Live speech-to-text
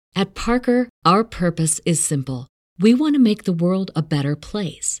At Parker, our purpose is simple. We want to make the world a better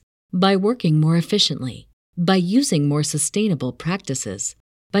place by working more efficiently, by using more sustainable practices,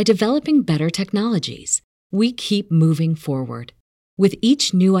 by developing better technologies. We keep moving forward. With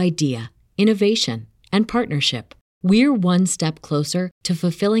each new idea, innovation, and partnership, we're one step closer to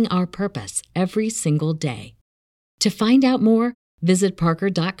fulfilling our purpose every single day. To find out more, visit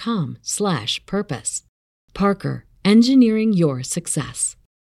parker.com/purpose. Parker, engineering your success.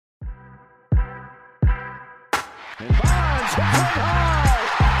 Bonds hit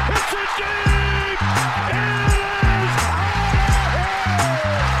high. It's a deep. It is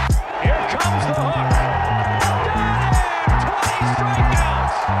high. Here comes the hook. Got him. 20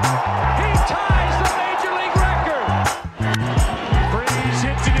 strikeouts. He ties the major league record. Breeze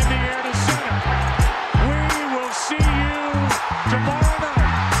hits it in the air to center. We will see you tomorrow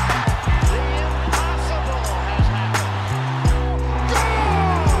night. The impossible has happened.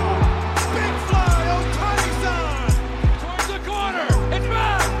 Gone! Big fly, Ohtani-san! Towards the corner. It's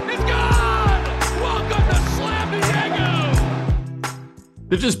back. It's gone. Welcome to Slam Diego.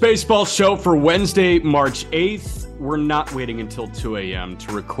 This is Baseball Show for Wednesday, March 8th. We're not waiting until 2 a.m.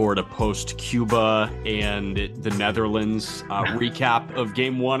 to record a post-Cuba and the Netherlands recap of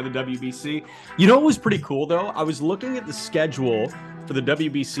Game 1 of the WBC. You know what was pretty cool, though? I was looking at the schedule for the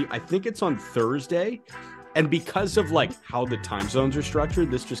WBC. I think it's on Thursday. And because of like how the time zones are structured,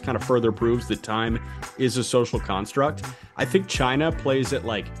 this just kind of further proves that time is a social construct. I think China plays at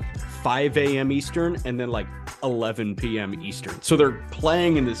like 5 a.m. Eastern and then like 11 p.m. Eastern. So they're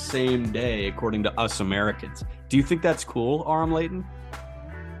playing in the same day, according to us Americans. Do you think that's cool, Aram Layton?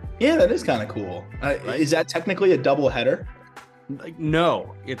 Yeah, that is kind of cool. Is that technically a double header? Like,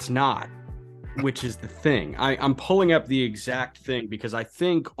 no, it's not, which is the thing. I'm pulling up the exact thing because I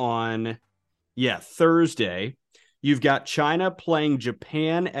think on, Thursday, you've got China playing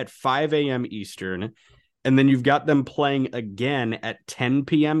Japan at 5 a.m. Eastern, and then you've got them playing again at 10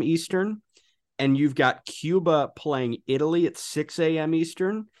 p.m. Eastern, and you've got Cuba playing Italy at 6 a.m.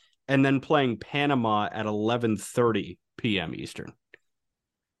 Eastern, and then playing Panama at 11:30 p.m. Eastern.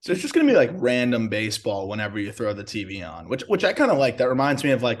 So it's just going to be like random baseball whenever you throw the TV on, which I kind of like. That reminds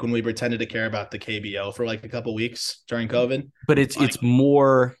me of like when we pretended to care about the KBO for like a couple weeks during COVID. But it's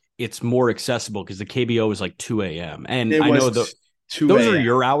more accessible because the KBO is like 2 a.m. And I know those are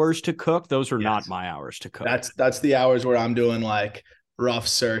your hours to cook. Those are not my hours to cook. That's the hours where I'm doing like rough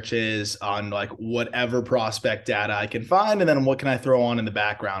searches on like whatever prospect data I can find, and then what can I throw on in the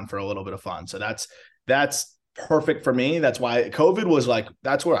background for a little bit of fun. So that's perfect for me. That's why COVID was like,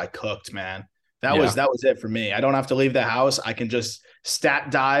 that's where I cooked, man. That was it for me. I don't have to leave the house. I can just stat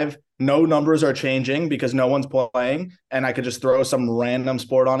dive. No numbers are changing because no one's playing, and I could just throw some random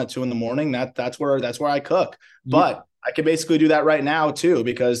sport on at 2 a.m. That's where I cook. But I can basically do that right now too,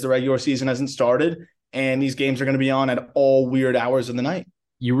 because the regular season hasn't started and these games are going to be on at all weird hours of the night.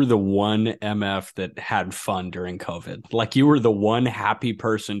 You were the one MF that had fun during COVID. Like you were the one happy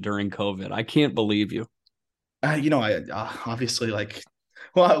person during COVID. I can't believe you. I obviously like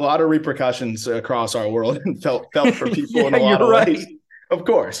a lot of repercussions across our world and felt for people in a lot of ways. Of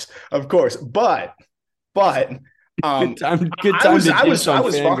course. But good time. I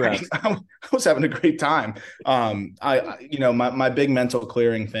was having a great time. My big mental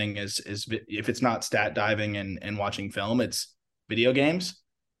clearing thing is if it's not stat diving and watching film, it's video games.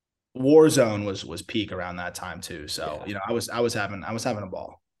 Warzone was peak around that time too. So, I was having a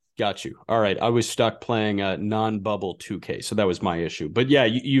ball. Got you. All right. I was stuck playing non-bubble 2K. So that was my issue. But yeah,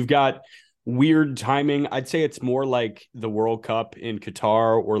 you've got weird timing. I'd say it's more like the World Cup in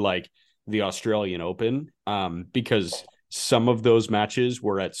Qatar or like the Australian Open, because some of those matches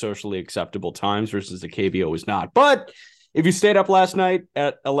were at socially acceptable times versus the KBO was not. But if you stayed up last night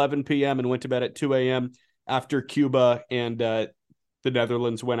at 11 p.m. and went to bed at 2 a.m. after Cuba and the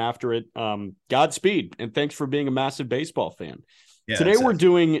Netherlands went after it, Godspeed. And thanks for being a massive baseball fan. Yeah, today we're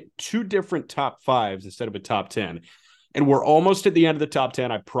doing 2 different top 5s instead of a top 10. And we're almost at the end of the top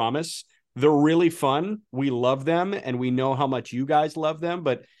 10, I promise. They're really fun. We love them, and we know how much you guys love them.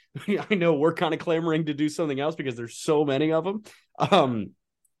 But I know we're kind of clamoring to do something else because there's so many of them.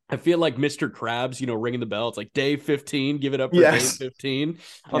 I feel like Mr. Krabs, ringing the bell. It's like day 15. Give it up for day 15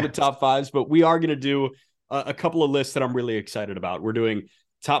 on the top 5s. But we are going to do a couple of lists that I'm really excited about. We're doing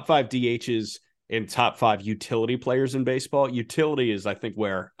top 5 DHs and top 5 utility players in baseball. Utility is, I think,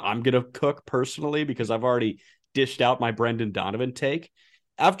 where I'm going to cook personally because I've already dished out my Brendan Donovan take.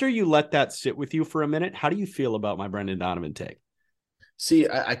 After you let that sit with you for a minute, how do you feel about my Brendan Donovan take? See,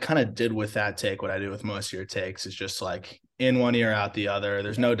 I kind of did with that take what I do with most of your takes. It's just like in one ear, out the other.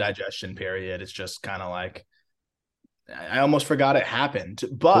 There's no digestion period. It's just kind of like I almost forgot it happened,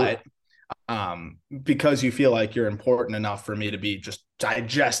 but because you feel like you're important enough for me to be just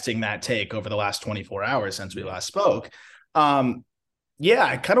digesting that take over the last 24 hours since we last spoke. Yeah,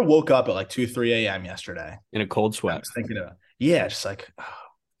 I kind of woke up at like 2, 3 a.m. yesterday. In a cold sweat. I was thinking just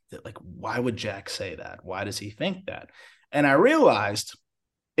like, why would Jack say that? Why does he think that? And I realized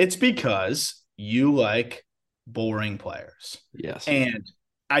it's because you like boring players. Yes. And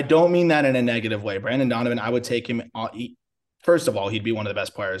I don't mean that in a negative way. Brandon Donovan, I would take him. First of all, he'd be one of the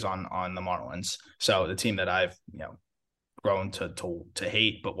best players on the Marlins. So the team that I've grown to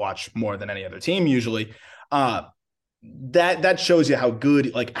hate, but watch more than any other team usually. That shows you how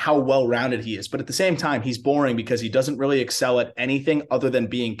good, like how well-rounded he is. But at the same time, he's boring because he doesn't really excel at anything other than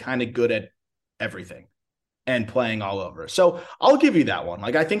being kind of good at everything and playing all over. So I'll give you that one.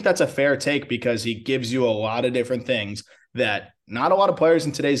 Like, I think that's a fair take because he gives you a lot of different things that not a lot of players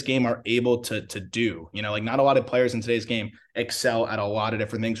in today's game are able to do. Like not a lot of players in today's game excel at a lot of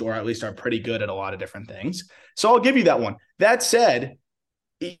different things, or at least are pretty good at a lot of different things. So I'll give you that one. That said,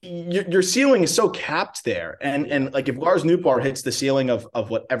 your ceiling is so capped there. And like if Lars Nootbaar hits the ceiling of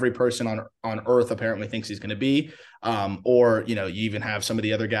what every person on earth apparently thinks he's going to be, or, you even have some of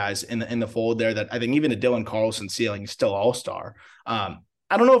the other guys in the fold there that I think even a Dylan Carlson ceiling is still all-star.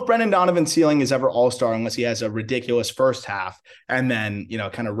 I don't know if Brendan Donovan's ceiling is ever all-star unless he has a ridiculous first half and then,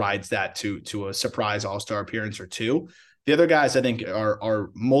 kind of rides that to a surprise all-star appearance or two. The other guys I think are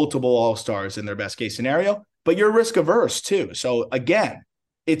multiple all-stars in their best case scenario, but you're risk averse too. So again,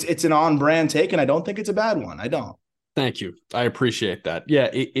 it's an on-brand take, and I don't think it's a bad one. I don't. Thank you. I appreciate that. Yeah,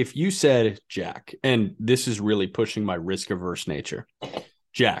 if you said, Jack, and this is really pushing my risk-averse nature,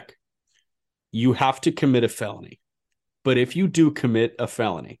 Jack, you have to commit a felony. But if you do commit a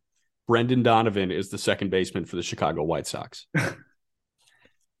felony, Brendan Donovan is the second baseman for the Chicago White Sox.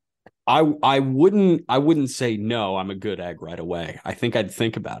 I wouldn't say no, I'm a good egg right away. I think I'd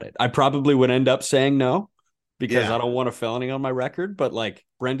think about it. I probably would end up saying no because I don't want a felony on my record. But like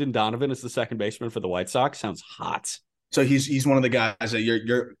Brendan Donovan is the second baseman for the White Sox sounds hot. So he's one of the guys that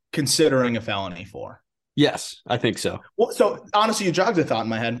you're considering a felony for. Yes, I think so. Well, so honestly, you jogged a thought in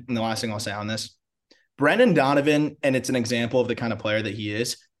my head, and the last thing I'll say on this. Brendan Donovan, and it's an example of the kind of player that he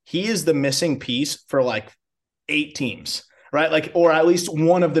is the missing piece for like 8 teams, right? Like, or at least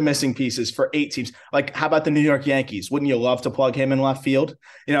one of the missing pieces for 8 teams. Like, how about the New York Yankees? Wouldn't you love to plug him in left field?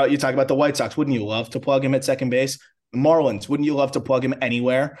 You talk about the White Sox. Wouldn't you love to plug him at second base? Marlins, wouldn't you love to plug him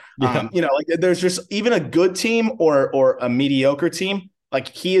anywhere? Yeah. Like there's just even a good team or a mediocre team. Like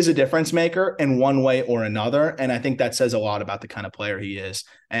he is a difference maker in one way or another. And I think that says a lot about the kind of player he is.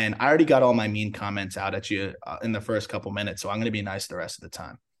 And I already got all my mean comments out at you in the first couple minutes. So I'm going to be nice the rest of the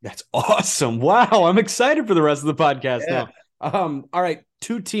time. That's awesome. Wow. I'm excited for the rest of the podcast now. All right.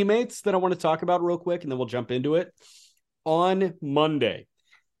 2 teammates that I want to talk about real quick, and then we'll jump into it. On Monday,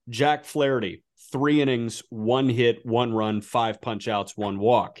 Jack Flaherty, 3 innings, 1 hit, 1 run, 5 punch outs, 1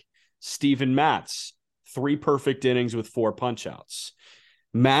 walk. Steven Matz, 3 perfect innings with 4 punch outs.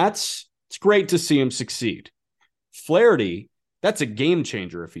 Matz, it's great to see him succeed. Flaherty, that's a game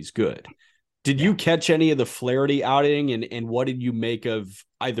changer if he's good. Did you catch any of the Flaherty outing, and what did you make of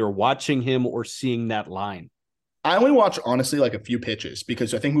either watching him or seeing that line? I only watched, honestly, like a few pitches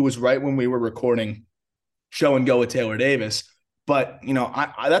because I think it was right when we were recording Show and Go with Taylor Davis. But,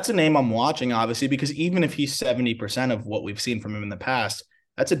 I that's a name I'm watching, obviously, because even if he's 70% of what we've seen from him in the past,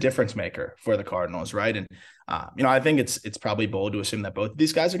 that's a difference maker for the Cardinals, right? And, I think it's probably bold to assume that both of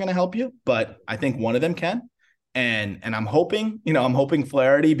these guys are going to help you, but I think one of them can. And I'm hoping,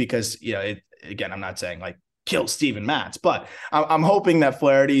 Flaherty because, again, I'm not saying like kill Steven Matz, but I'm hoping that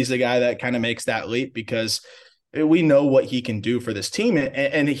Flaherty is the guy that kind of makes that leap because we know what he can do for this team.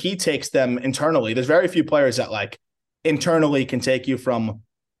 And he takes them internally. There's very few players that like internally can take you from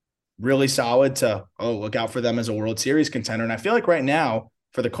really solid to, look out for them as a World Series contender. And I feel like right now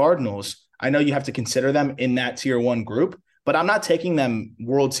for the Cardinals, I know you have to consider them in that tier 1 group, but I'm not taking them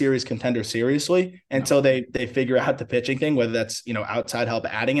World Series contender seriously until they figure out the pitching thing, whether that's, outside help,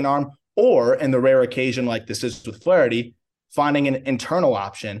 adding an arm, or in the rare occasion like this is with Flaherty, finding an internal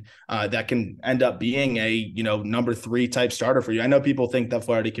option that can end up being a, number 3 type starter for you. I know people think that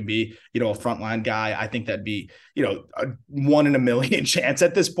Flaherty can be, a frontline guy. I think that'd be, a 1 in a million chance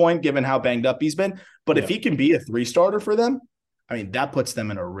at this point, given how banged up he's been. But if he can be a 3 starter for them, I mean, that puts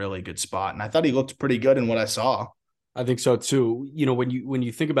them in a really good spot. And I thought he looked pretty good in what I saw. I think so too. When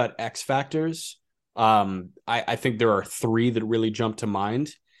you think about X factors, I think there are 3 that really jump to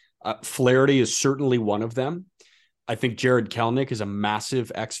mind. Flaherty is certainly one of them. I think Jared Kelenic is a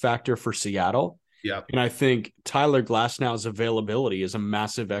massive X factor for Seattle. Yeah. And I think Tyler Glasnow's availability is a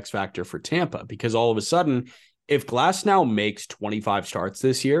massive X factor for Tampa because all of a sudden if Glasnow makes 25 starts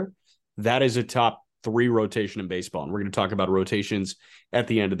this year, that is a top 3 rotation in baseball. And we're going to talk about rotations at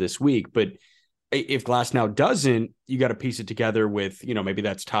the end of this week. But if Glasnow doesn't, you got to piece it together with, maybe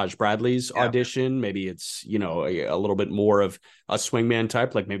that's Taj Bradley's audition. Maybe it's, a little bit more of a swingman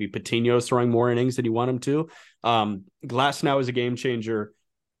type, like maybe Patino's throwing more innings than you want him to. Glasnow is a game changer.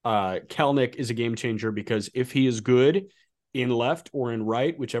 Kelnick is a game changer because if he is good in left or in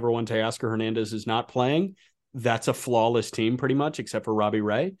right, whichever one Teoscar Hernandez is not playing, that's a flawless team pretty much, except for Robbie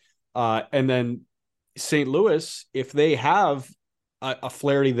Ray. And then St. Louis, if they have a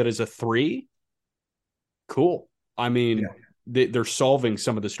Flaherty that is a 3, cool. I mean, they're solving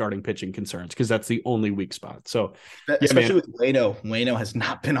some of the starting pitching concerns because that's the only weak spot. So, especially with Waino has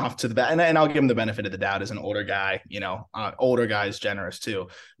not been off to the bat, and I'll give him the benefit of the doubt as an older guy. Older guy is generous too,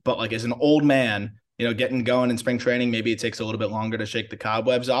 but like as an old man, getting going in spring training, maybe it takes a little bit longer to shake the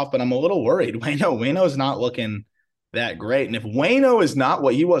cobwebs off. But I'm a little worried. Waino is not looking that great, and if Waino is not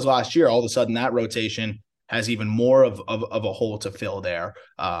what he was last year, all of a sudden that rotation has even more of a hole to fill there.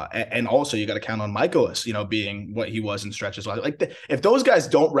 And also you got to count on Michaelis, being what he was in stretches. Like if those guys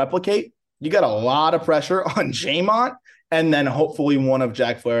don't replicate, you got a lot of pressure on Jamont and then hopefully one of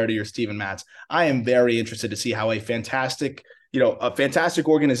Jack Flaherty or Steven Matz. I am very interested to see how a fantastic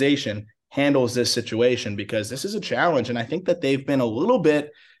organization handles this situation because this is a challenge. And I think that they've been a little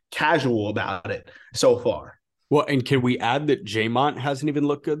bit casual about it so far. Well, and can we add that Jamont hasn't even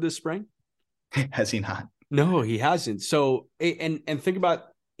looked good this spring? Has he not? No, he hasn't. So, and think about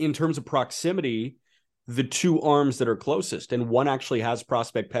in terms of proximity, the 2 arms that are closest, and one actually has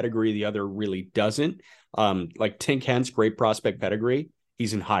prospect pedigree, the other really doesn't. Like Tink Hence, great prospect pedigree.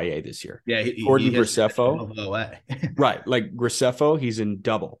 He's in high A this year. Yeah, Gordon Graceffo, right? Like Graceffo, he's in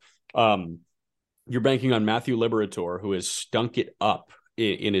double. You're banking on Matthew Liberator, who has stunk it up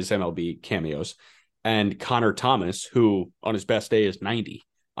in his MLB cameos, and Connor Thomas, who on his best day is 90.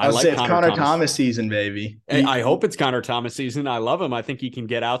 I'll say it's Connor Thomas season, baby. I hope it's Connor Thomas season. I love him. I think he can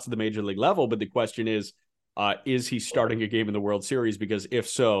get out to the major league level. But the question is he starting a game in the World Series? Because if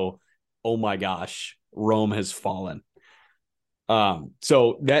so, oh my gosh, Rome has fallen.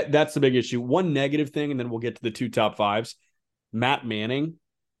 So that's the big issue. One negative thing, and then we'll get to the 2 top 5s. Matt Manning,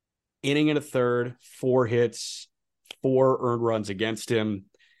 inning and a third, 4 hits, 4 earned runs against him.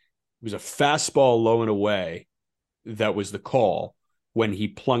 It was a fastball low and away. That was the call when he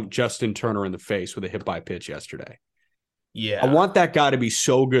plunked Justin Turner in the face with a hit by pitch yesterday. Yeah. I want that guy to be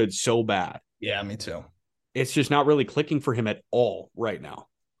so good, so bad. Yeah, me too. It's just not really clicking for him at all right now.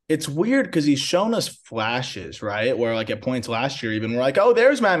 It's weird because he's shown us flashes, right? Where like at points last year, even we're like, oh,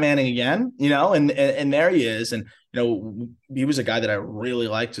 there's Matt Manning again, and there he is. And, he was a guy that I really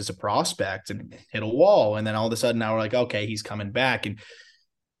liked as a prospect and hit a wall. And then all of a sudden now we're like, okay, he's coming back. And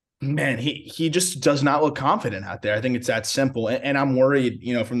man, he just does not look confident out there. I think it's that simple. And I'm worried,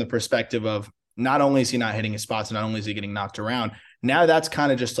 from the perspective of not only is he not hitting his spots, not only is he getting knocked around, now that's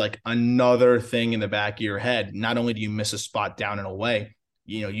kind of just like another thing in the back of your head. Not only do you miss a spot down and away,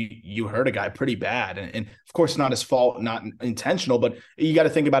 you hurt a guy pretty bad. And of course, not his fault, not intentional, but you got to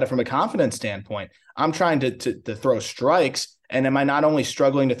think about it from a confidence standpoint. I'm trying to throw strikes. And am I not only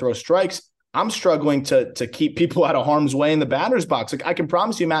struggling to throw strikes, I'm struggling to keep people out of harm's way in the batter's box. Like I can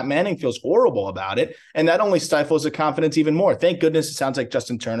promise you Matt Manning feels horrible about it. And that only stifles the confidence even more. Thank goodness it sounds like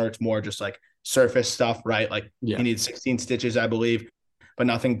Justin Turner. It's more just like surface stuff, right? Like he needs 16 stitches, I believe, but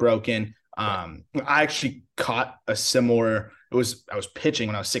nothing broken. I actually caught a similar, I was pitching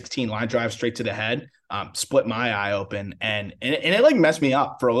when I was 16, line drive straight to the head, split my eye open and it like messed me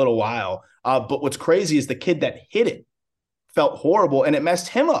up for a little while. But what's crazy is the kid that hit it felt horrible and it messed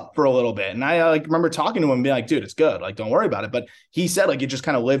him up for a little bit. And I remember talking to him and being like, dude, it's good. Like, don't worry about it. But he said like, it just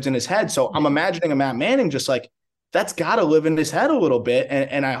kind of lived in his head. So I'm imagining a Matt Manning just like, that's got to live in his head a little bit.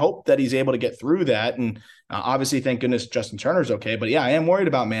 And I hope that he's able to get through that. And obviously, thank goodness Justin Turner's okay. But yeah, I am worried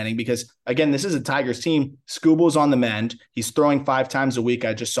about Manning because, again, this is a Tigers team. Scooble's on the mend. He's throwing 5 times a week.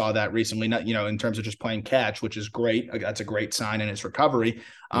 I just saw that recently, not, in terms of just playing catch, which is great. That's a great sign in his recovery.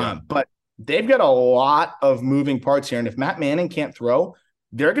 But they've got a lot of moving parts here. And if Matt Manning can't throw,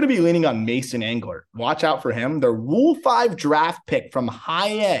 they're going to be leaning on Mason Engler. Watch out for him. Their Rule 5 draft pick from high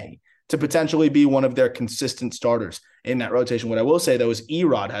A to potentially be one of their consistent starters in that rotation. What I will say, though, is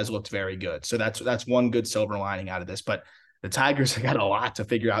Erod has looked very good. So that's one good silver lining out of this. But the Tigers have got a lot to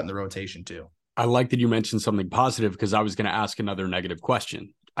figure out in the rotation, too. I like that you mentioned something positive because I was going to ask another negative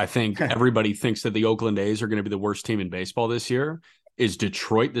question. I think everybody thinks that the Oakland A's are going to be the worst team in baseball this year. Is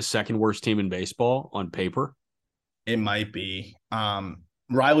Detroit the second worst team in baseball on paper? It might be.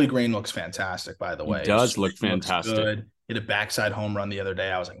 Riley Green looks fantastic, by the way. He does look fantastic. Good. hit a backside home run the other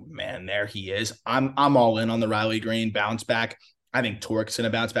day. I was like, man, there he is. I'm all in on the Riley Green bounce back. I think Torque's going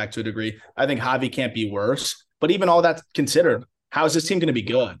to bounce back to a degree. I think Javi can't be worse. But even all that considered, how is this team going to be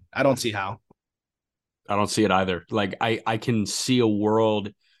good? I don't see how. I don't see it either. Like I can see a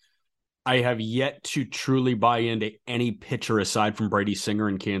world. I have yet to truly buy into any pitcher aside from Brady Singer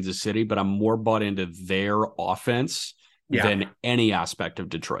in Kansas City, but I'm more bought into their offense than any aspect of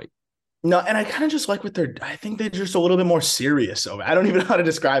Detroit. No, and I kind of just like I think they're just a little bit more serious over. I don't even know how to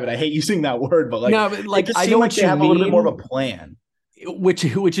describe it. I hate using that word, but I know what they have a little bit more of a plan. Which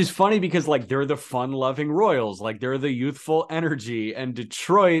is funny because like they're the fun-loving Royals, like they're the youthful energy, and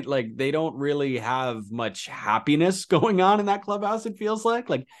Detroit, like they don't really have much happiness going on in that clubhouse. It feels like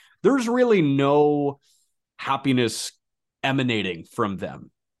there's really no happiness emanating from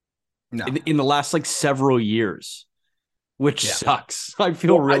them in the last like several years, which sucks. I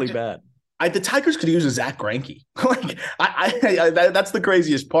feel really bad. The Tigers could use a Zach Greinke. That's the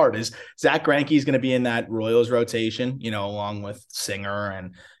craziest part is Zach Greinke is going to be in that Royals rotation, along with Singer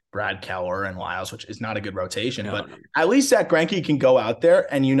and Brad Keller and Lyles, which is not a good rotation. But at least Zach Greinke can go out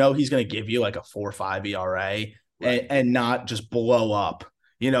there and he's going to give you like a 4.5 ERA and not just blow up,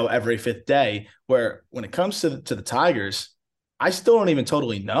 every fifth day. Where when it comes to the Tigers, I still don't even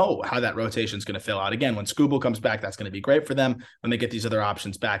totally know how that rotation is going to fill out. Again, when Skubal comes back, that's going to be great for them. When they get these other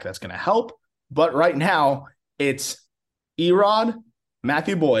options back, that's going to help. But right now, it's Erod,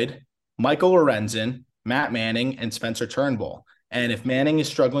 Matthew Boyd, Michael Lorenzen, Matt Manning, and Spencer Turnbull. And if Manning is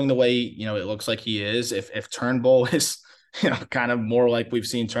struggling the way, it looks like he is, if Turnbull is, kind of more like we've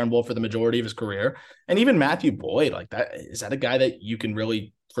seen Turnbull for the majority of his career, and even Matthew Boyd, like that, is that a guy that you can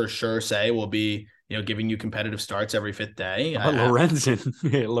really for sure say will be, giving you competitive starts every fifth day? Lorenzen,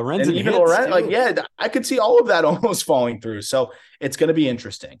 and even Lorenzen, I could see all of that almost falling through. So it's going to be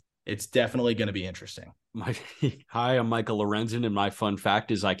interesting. It's definitely going to be interesting. Hi, I'm Michael Lorenzen, and my fun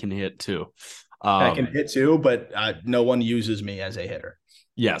fact is I can hit too. I can hit too, but no one uses me as a hitter.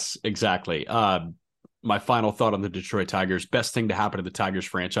 Yes, exactly. My final thought on the Detroit Tigers: best thing to happen to the Tigers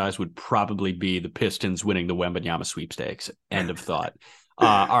franchise would probably be the Pistons winning the Wembanyama sweepstakes. End of thought.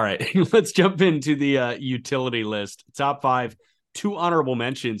 All right, let's jump into the utility list. Top 5, 2 honorable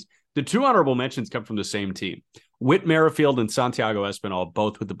mentions. The 2 honorable mentions come from the same team. Whit Merrifield and Santiago Espinal,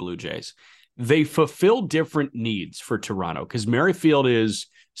 both with the Blue Jays. They fulfill different needs for Toronto because Merrifield is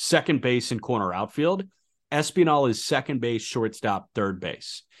second base and corner outfield. Espinal is second base, shortstop, third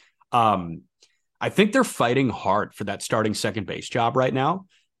base. I think they're fighting hard for that starting second base job right now.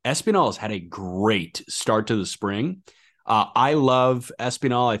 Espinal has had a great start to the spring. I love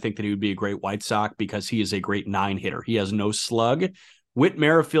Espinal. I think that he would be a great White Sox because he is a great 9 hitter. He has no slug. Whit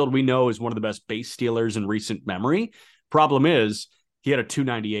Merrifield, we know, is one of the best base stealers in recent memory. Problem is, he had a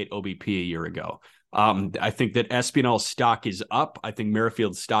 298 OBP a year ago. I think that Espinal's stock is up. I think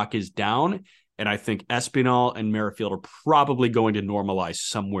Merrifield's stock is down. And I think Espinal and Merrifield are probably going to normalize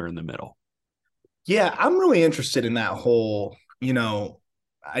somewhere in the middle. Yeah, I'm really interested in that whole,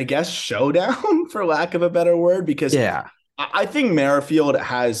 I guess showdown, for lack of a better word, because I think Merrifield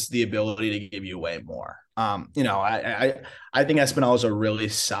has the ability to give you way more. I think Espinal is a really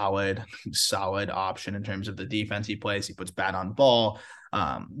solid option in terms of the defense he plays. He puts bat on ball,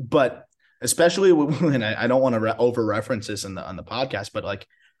 but especially when I don't want to over reference this on the podcast, but like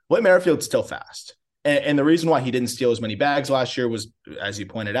Whit Merrifield's still fast. And the reason why he didn't steal as many bags last year was, as you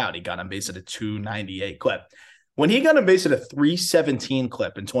pointed out, he got on base at a 298 clip. When he got on base at a 317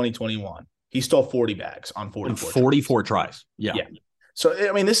 clip in 2021, he stole 40 bags on 44 tries. Yeah. So,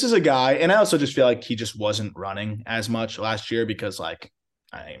 I mean, this is a guy, and I also just feel like he just wasn't running as much last year because, like,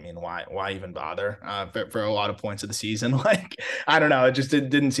 I mean, why even bother for a lot of points of the season? Like, I don't know. It just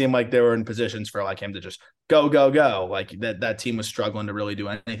didn't seem like they were in positions for like him to just go. Like that team was struggling to really do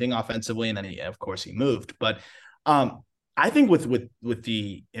anything offensively. And then he moved. But I think with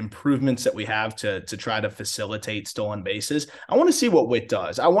the improvements that we have to try to facilitate stolen bases, I want to see what Whit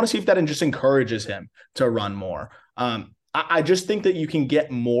does. I want to see if that just encourages him to run more. I just think that you can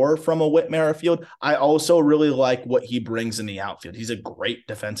get more from a Whit Merrifield. I also really like what he brings in the outfield. He's a great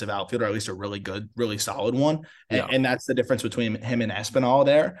defensive outfielder, or at least a really good, really solid one. And that's the difference between him and Espinal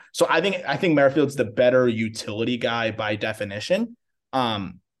there. So I think Merrifield's the better utility guy by definition.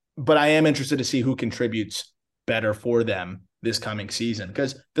 But I am interested to see who contributes better for them this coming season,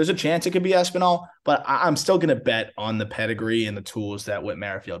 because there's a chance it could be Espinal, but I'm still going to bet on the pedigree and the tools that Whit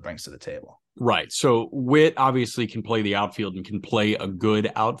Merrifield brings to the table. Right. So Whit obviously can play the outfield and can play a good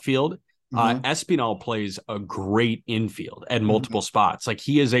outfield. Espinal plays a great infield at multiple spots. Like,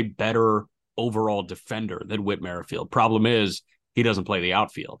 he is a better overall defender than Whit Merrifield. Problem is, he doesn't play the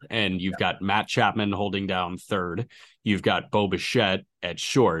outfield. And you've got Matt Chapman holding down third. You've got Bo Bichette at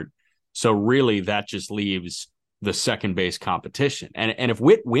short. So really that just leaves the second base competition. And if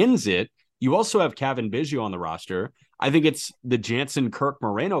Witt wins it, you also have Kevin Biggio on the roster. I think it's the Jansen Kirk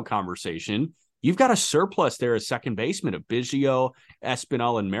Moreno conversation. You've got a surplus there as second baseman of Biggio,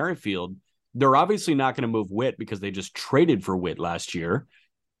 Espinal, and Merrifield. They're obviously not going to move Witt because they just traded for Witt last year.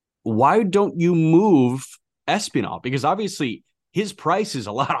 Why don't you move Espinal? Because obviously his price is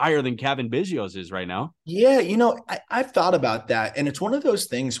a lot higher than Kevin Biggio's is right now. Yeah, I've thought about that. And it's one of those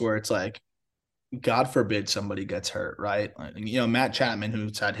things where it's like, God forbid somebody gets hurt, right? Matt Chapman,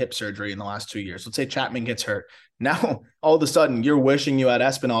 who's had hip surgery in the last 2 years. Let's say Chapman gets hurt. Now, all of a sudden, you're wishing you had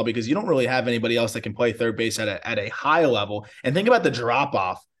Espinal because you don't really have anybody else that can play third base at a high level. And think about the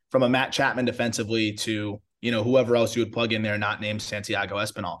drop-off from a Matt Chapman defensively to, whoever else you would plug in there, not named Santiago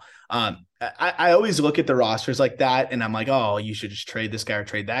Espinal. I always look at the rosters like that, and I'm like, oh, you should just trade this guy or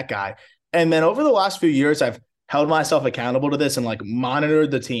trade that guy. And then over the last few years, I've held myself accountable to this and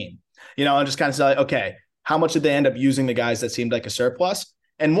monitored the team. And just kind of say, okay, how much did they end up using the guys that seemed like a surplus?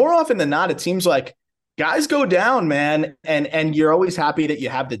 And more often than not, it seems like guys go down, man. And you're always happy that you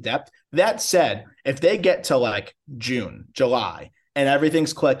have the depth. That said, if they get to June, July, and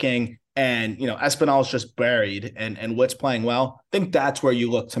everything's clicking and, Espinal's just buried and Witt's playing well, I think that's where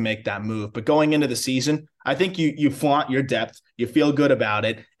you look to make that move. But going into the season, I think you flaunt your depth. You feel good about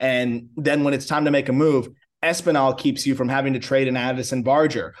it. And then when it's time to make a move, Espinal keeps you from having to trade an Addison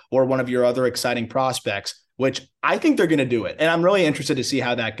Barger or one of your other exciting prospects, which I think they're going to do it. And I'm really interested to see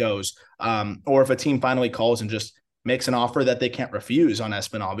how that goes. Or if a team finally calls and just makes an offer that they can't refuse on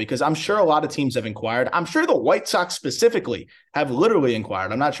Espinal, because I'm sure a lot of teams have inquired. I'm sure the White Sox specifically have literally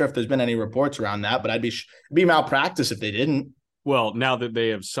inquired. I'm not sure if there's been any reports around that, but it'd be malpractice if they didn't. Well, now that they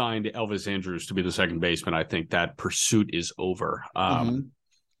have signed Elvis Andrus to be the second baseman, I think that pursuit is over.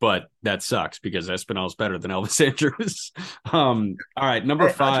 But that sucks because Espinal is better than Elvis Andrus. All right, number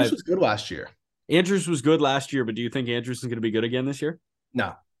 5. Andrus was good last year. Andrus was good last year, but do you think Andrus is going to be good again this year?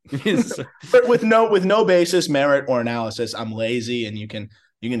 No. But with no basis, merit, or analysis, I'm lazy, and you can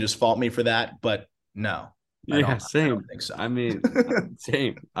just fault me for that. But no. Yeah, same. I don't think so. I mean,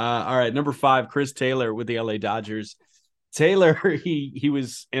 same. All right, number 5, Chris Taylor with the LA Dodgers. Taylor, he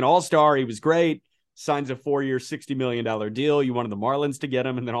was an all-star. He was great. Signs a 4-year, $60 million deal. You wanted the Marlins to get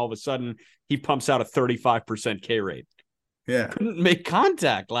him, and then all of a sudden he pumps out a 35% K rate. Yeah. Couldn't make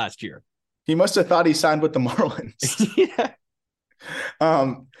contact last year. He must have thought he signed with the Marlins.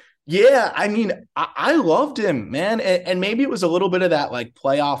 Yeah. Yeah, I mean, I loved him, man. And maybe it was a little bit of that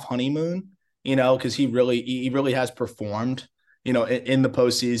playoff honeymoon, because he really has performed, in the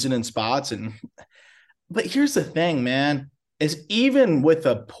postseason in spots. But here's the thing, man, is even with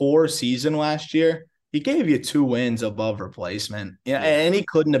a poor season last year, he gave you 2 wins above replacement. And he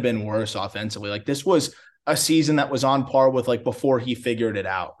couldn't have been worse offensively. This was a season that was on par with before he figured it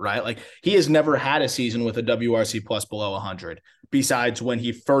out, right? He has never had a season with a WRC plus below 100 besides when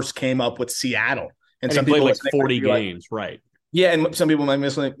he first came up with Seattle. And some people 40 games, right? Yeah, and some people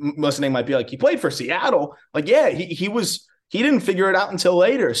listening might be like, he played for Seattle. Yeah, he didn't figure it out until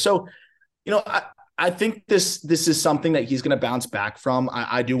later. So, I think this is something that he's going to bounce back from.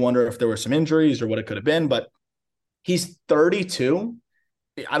 I do wonder if there were some injuries or what it could have been, but he's 32.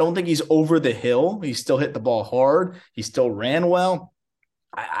 I don't think he's over the hill. He still hit the ball hard. He still ran well.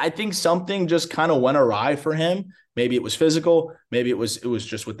 I think something just kind of went awry for him. Maybe it was physical. Maybe it was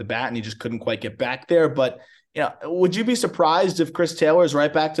just with the bat and he just couldn't quite get back there. But would you be surprised if Chris Taylor is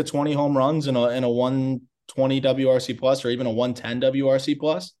right back to 20 home runs in a 120 WRC plus or even a 110 WRC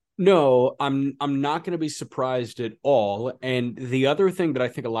plus? No, I'm not going to be surprised at all. And the other thing that I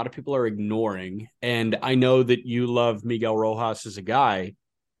think a lot of people are ignoring, and I know that you love Miguel Rojas as a guy,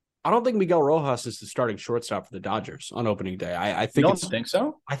 I don't think Miguel Rojas is the starting shortstop for the Dodgers on opening day. I think you don't think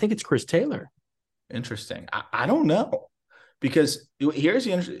so? I think it's Chris Taylor. Interesting. I don't know, because here's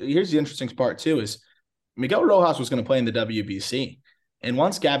the interesting part too is Miguel Rojas was going to play in the WBC. And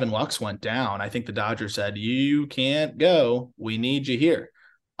once Gavin Lux went down, I think the Dodgers said, you can't go. We need you here.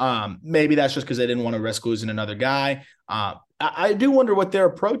 Maybe that's just because they didn't want to risk losing another guy. I do wonder what their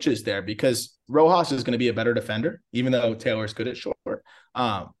approach is there, because Rojas is going to be a better defender, even though Taylor's good at short.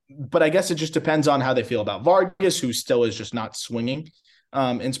 But I guess it just depends on how they feel about Vargas, who still is just not swinging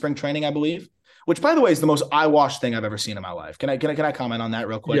in spring training, I believe. Which, by the way, is the most eye-wash thing I've ever seen in my life. Can I comment on that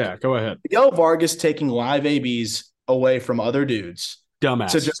real quick? Yeah, go ahead. Miguel Vargas taking live ABs away from other dudes.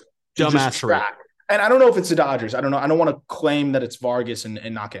 Dumbass. To just track. And I don't know if it's the Dodgers. I don't know. I don't want to claim that it's Vargas and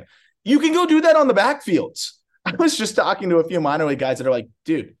knock him. You can go do that on the backfields. I was just talking to a few minor league guys that are like,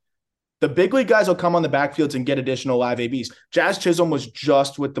 dude, The big league guys will come on the backfields and get additional live ABs. Jazz Chisholm was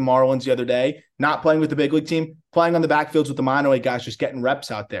just with the Marlins the other day, not playing with the big league team, playing on the backfields with the minor league guys, just getting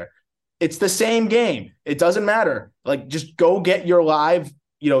reps out there. It's the same game. It doesn't matter. Like, just go get your live,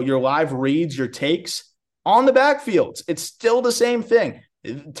 your live reads, your takes on the backfields. It's still the same thing.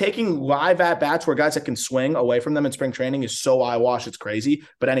 Taking live at-bats where guys that can swing away from them in spring training is so eyewash, it's crazy.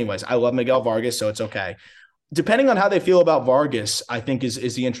 But anyways, I love Miguel Vargas, so it's okay. Depending on how they feel about Vargas, I think is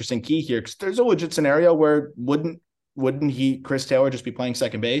the interesting key here, because there's a legit scenario where wouldn't Chris Taylor just be playing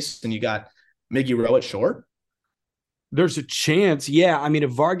second base and you got Miggy Rowe at short? There's a chance. Yeah. I mean, if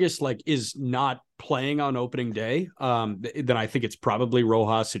Vargas is not playing on opening day, then I think it's probably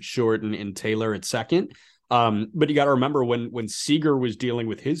Rojas at short and Taylor at second. But you got to remember when Seager was dealing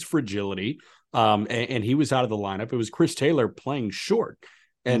with his fragility and he was out of the lineup, it was Chris Taylor playing short.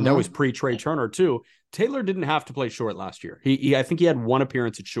 And that was pre-Trey Turner too. Taylor didn't have to play short last year. I think he had one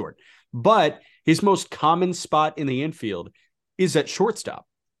appearance at short, but his most common spot in the infield is at shortstop.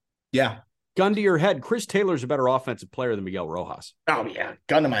 Yeah. Gun to your head, Chris Taylor's a better offensive player than Miguel Rojas. Oh yeah.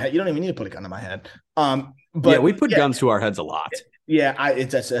 Gun to my head. You don't even need to put a gun to my head. But yeah, we put guns to our heads a lot. Yeah.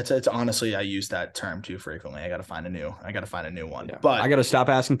 It's honestly, I use that term too frequently. I got to find a new one, but I got to stop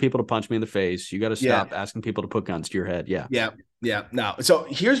asking people to punch me in the face. You got to stop asking people to put guns to your head. Yeah. Yeah. No. So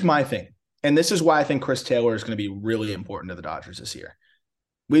here's my thing. And this is why I think Chris Taylor is going to be really important to the Dodgers this year.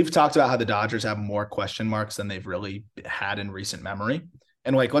 We've talked about how the Dodgers have more question marks than they've really had in recent memory.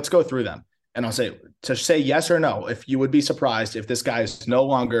 And let's go through them. And I'll say yes or no, if you would be surprised if this guy is no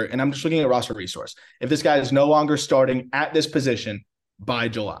longer, and I'm just looking at roster resource, if this guy is no longer starting at this position by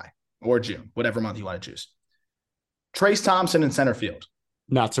July or June, whatever month you want to choose. Trace Thompson in center field.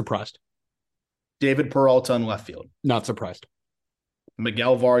 Not surprised. David Peralta in left field. Not surprised.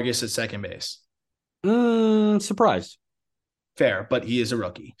 Miguel Vargas at second base. Surprised. Fair, but he is a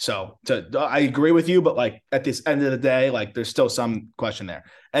rookie. So I agree with you, but at this end of the day, there's still some question there.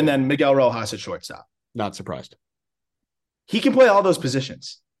 And then Miguel Rojas at shortstop. Not surprised. He can play all those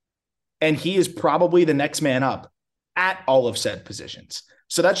positions. And he is probably the next man up at all of said positions.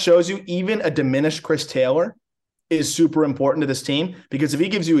 So that shows you even a diminished Chris Taylor is super important to this team, because if he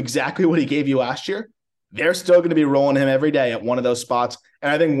gives you exactly what he gave you last year, they're still going to be rolling him every day at one of those spots.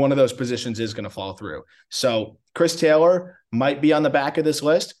 And I think one of those positions is going to fall through. So Chris Taylor might be on the back of this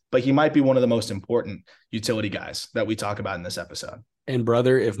list, but he might be one of the most important utility guys that we talk about in this episode. And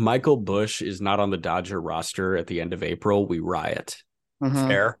brother, if Michael Busch is not on the Dodger roster at the end of April, we riot.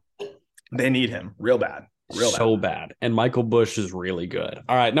 Fair? They need him real bad. So bad. And Michael Busch is really good.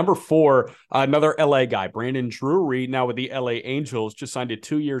 All right. Number 4, another LA guy, Brandon Drury, now with the LA Angels, just signed a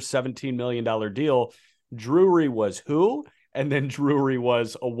 2-year, $17 million deal. Drury was who? And then Drury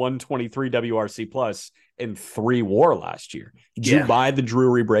was a 123 WRC plus and 3 WAR last year. Did you buy the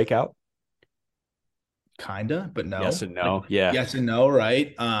Drury breakout? Kinda, but no. Yes and no. Yeah. Yes and no,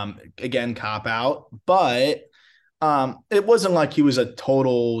 right? Again, cop out, but it wasn't like he was a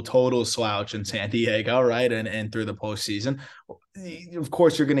total slouch in San Diego, right? And through the postseason. Of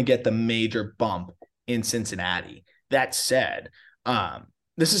course, you're going to get the major bump in Cincinnati. That said,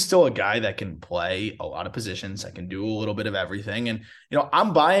 this is still a guy that can play a lot of positions, that can do a little bit of everything. And,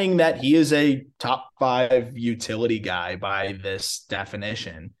 I'm buying that he is a top 5 utility guy by this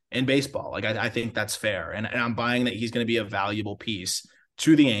definition in baseball. I think that's fair. And I'm buying that he's going to be a valuable piece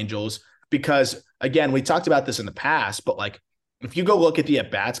to the Angels because, again, we talked about this in the past, but if you go look at the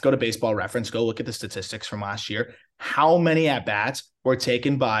at-bats, go to Baseball Reference, go look at the statistics from last year, how many at-bats were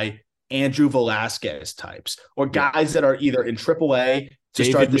taken by Andrew Velasquez types or guys that are either in AAA to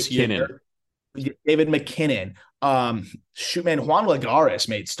David start this McKinnon. year. David McKinnon. Juan Lagares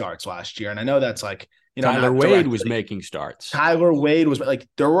made starts last year. And I know that's Tyler Wade was making starts. Tyler Wade was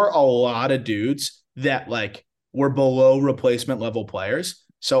there were a lot of dudes that were below replacement level players.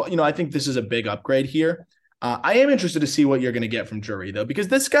 So, I think this is a big upgrade here. I am interested to see what you're going to get from Drury, though, because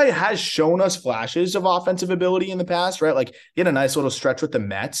this guy has shown us flashes of offensive ability in the past, right? He had a nice little stretch with the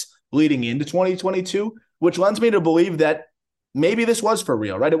Mets leading into 2022, which lends me to believe that maybe this was for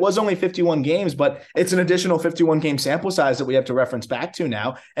real, right? It was only 51 games, but it's an additional 51 game sample size that we have to reference back to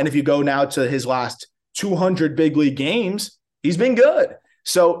now. And if you go now to his last 200 big league games, he's been good.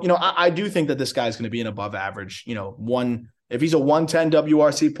 So, I do think that this guy's going to be an above average, if he's a 110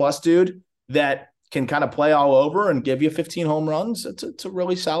 WRC plus dude that can kind of play all over and give you 15 home runs, it's a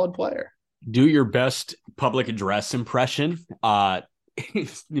really solid player. Do your best public address impression. Batting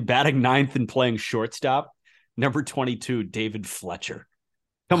 9th and playing shortstop. Number 22, David Fletcher.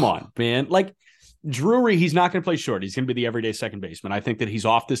 Come on, man. Drury, he's not going to play short. He's going to be the everyday second baseman. I think that he's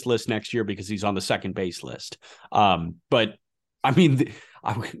off this list next year because he's on the second base list. But I mean,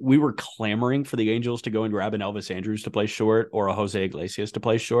 we were clamoring for the Angels to go and grab an Elvis Andrus to play short or a Jose Iglesias to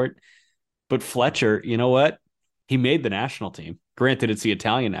play short. But Fletcher, you know what? He made the national team. Granted, it's the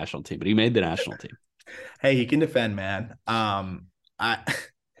Italian national team, but he made the national team. Hey, he can defend, man.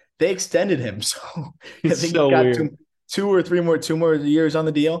 They extended him, so I think he got two more years on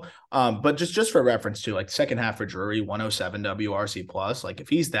the deal. But just for reference to like second half for Drury, 107 WRC plus. Like if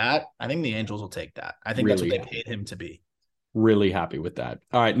he's that, I think the Angels will take that. I think that's what they paid him to be. Really happy with that.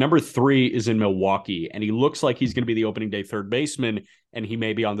 All right, number 3 is in Milwaukee, and he looks like he's going to be the opening day third baseman, and he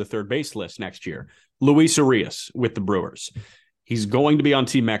may be on the third base list next year. Luis Urias with the Brewers. He's going to be on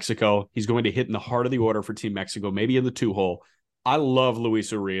Team Mexico. He's going to hit in the heart of the order for Team Mexico, maybe in the 2-hole. I love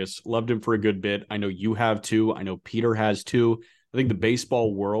Luis Urias. Loved him for a good bit. I know you have too. I know Peter has too. I think the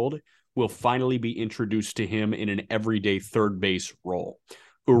baseball world will finally be introduced to him in an everyday third base role.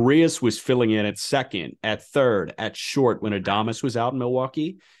 Urias was filling in at second, at third, at short when Adames was out in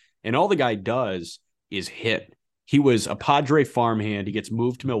Milwaukee. And all the guy does is hit. He was a Padre farmhand. He gets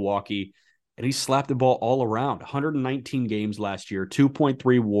moved to Milwaukee, and he slapped the ball all around. 119 games last year,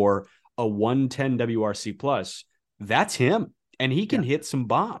 2.3 WAR, a 110 WRC plus. That's him. And he can hit some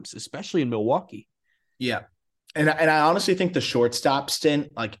bombs, especially in Milwaukee. Yeah. And I honestly think the shortstop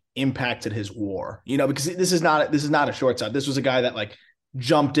stint like impacted his WAR, because this is not a shortstop. This was a guy that like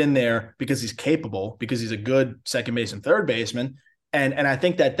jumped in there because he's capable, because he's a good second base and third baseman. And I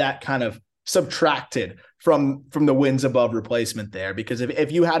think that kind of subtracted from the wins above replacement there, because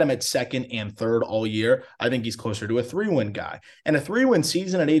if you had him at second and third all year, I think he's closer to a 3-win guy. And a 3-win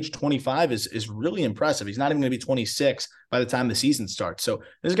season at age 25 is really impressive. He's not even going to be 26 by the time the season starts. So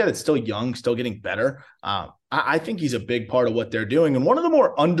this is a guy that's still young, still getting better. I think he's a big part of what they're doing. And one of the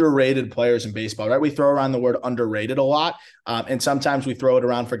more underrated players in baseball, right? We throw around the word underrated a lot. And sometimes we throw it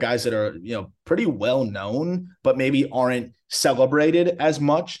around for guys that are, pretty well known, but maybe aren't celebrated as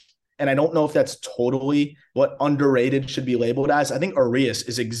much. And I don't know if that's totally what underrated should be labeled as. I think Urias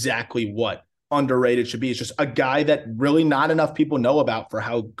is exactly what underrated should be. It's just a guy that really not enough people know about for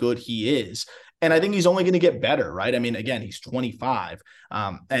how good he is. And I think he's only going to get better, right? I mean, again, he's 25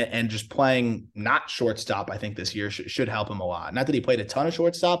 and just playing not shortstop, I think this year should help him a lot. Not that he played a ton of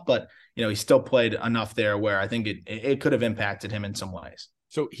shortstop, but, he still played enough there where I think it could have impacted him in some ways.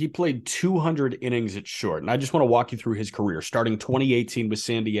 So he played 200 innings at short. And I just want to walk you through his career, starting 2018 with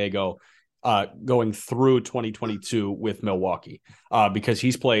San Diego, going through 2022 with Milwaukee, because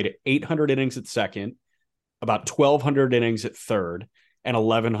he's played 800 innings at second, about 1,200 innings at third, and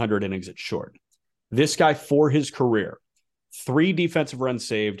 1,100 innings at short. This guy, for his career, 3 defensive runs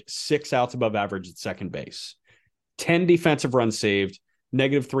saved, 6 outs above average at second base, 10 defensive runs saved,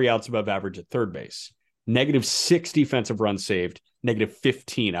 -3 outs above average at third base, -6 defensive runs saved,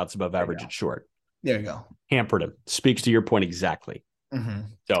 -15 outs above average at short. There you go. Hampered him. Speaks to your point exactly. Mm-hmm.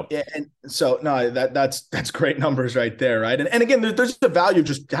 So yeah, and so no, that's great numbers right there, right? And again, there's a value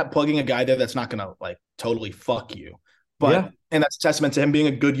just plugging a guy there that's not going to like totally fuck you, but and that's a testament to him being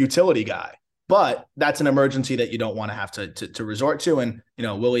a good utility guy. But that's an emergency that you don't want to have to resort to. And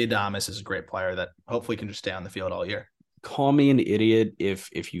Willy Adames is a great player that hopefully can just stay on the field all year. Call me an idiot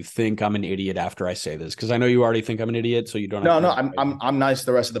if you think I'm an idiot after I say this, because I know you already think I'm an idiot, so you don't. I'm nice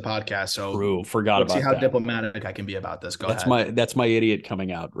the rest of the podcast. So true, forgot about that. See how diplomatic I can be about this. That's my idiot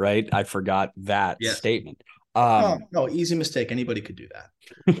coming out, right? I forgot that statement. No, easy mistake. Anybody could do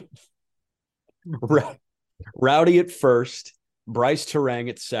that. Rowdy at first, Bryce Terang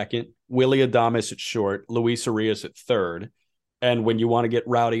at second, Willy Adames at short, Luis Urias at third, and when you want to get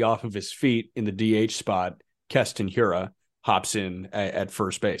Rowdy off of his feet in the DH spot, Keston Hiura hops in at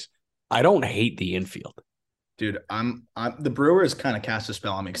first base. I don't hate the infield. Dude, I'm the Brewers kind of cast a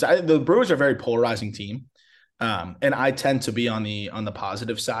spell on me because the Brewers are a very polarizing team. And I tend to be on the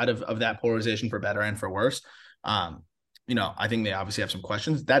positive side of that polarization for better and for worse. I think they obviously have some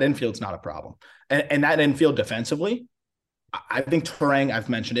questions. That infield's not a problem. And that infield defensively, I think Terang, I've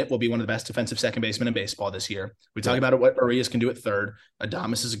mentioned it, will be one of the best defensive second basemen in baseball this year. We talk about what Urias can do at third.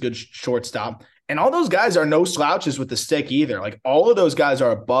 Adames is a good shortstop. And all those guys are no slouches with the stick either. Like all of those guys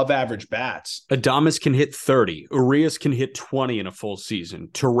are above average bats. Adames can hit 30. Urias can hit 20 in a full season.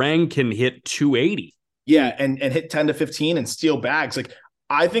 Terang can hit 280. Yeah, and hit 10 to 15 and steal bags. Like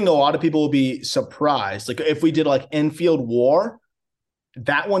I think a lot of people will be surprised. Like if we did like infield WAR,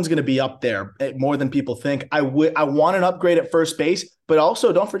 that one's going to be up there more than people think. I want an upgrade at first base, but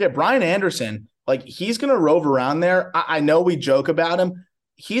also don't forget Brian Anderson. Like he's going to rove around there. I know we joke about him.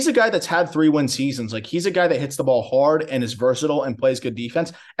 he's a guy that's had 3-win seasons. Like, he's a guy that hits the ball hard and is versatile and plays good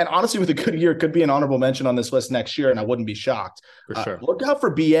defense. And honestly, with a good year, could be an honorable mention on this list next year, and I wouldn't be shocked. For sure. Look out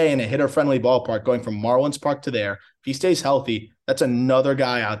for BA in a hitter-friendly ballpark going from Marlins Park to there. If he stays healthy, that's another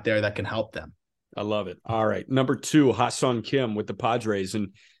guy out there that can help them. I love it. All right. Number 2, Ha-Seong Kim with the Padres. And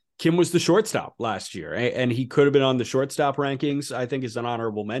Kim was the shortstop last year, and he could have been on the shortstop rankings. I think is an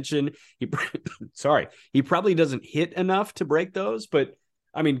honorable mention. He probably doesn't hit enough to break those, but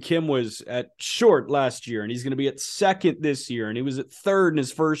I mean, Kim was at short last year, and he's going to be at second this year, and he was at third in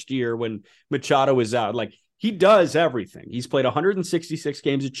his first year when Machado was out. Like, he does everything. He's played 166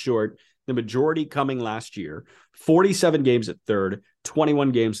 games at short, the majority coming last year, 47 games at third,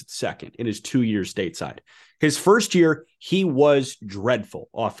 21 games at second in his 2 years stateside. His first year, he was dreadful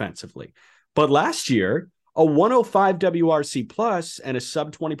offensively. But last year, a 105 WRC plus and a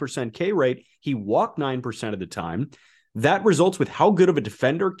sub 20% K rate, he walked 9% of the time. That results with how good of a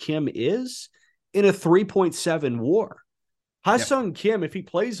defender Kim is in a 3.7 WAR. Ha-Seong Kim, if he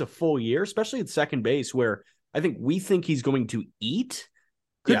plays a full year, especially at second base, where I think he's going to eat,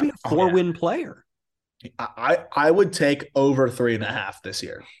 could be a 4-win player. I would take over 3.5 this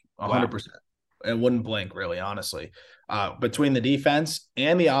year, 100%. Wow. It wouldn't blink, really, honestly. Between the defense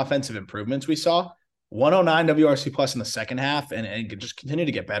and the offensive improvements we saw, 109 WRC plus in the second half, and just continue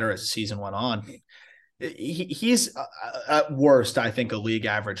to get better as the season went on. He's at worst, I think, a league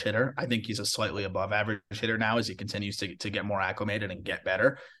average hitter. I think he's a slightly above average hitter now as he continues to get more acclimated and get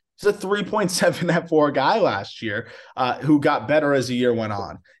better. He's a 3.7 FWAR guy last year who got better as the year went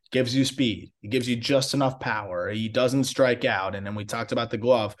on. Gives you speed. He gives you just enough power. He doesn't strike out. And then we talked about the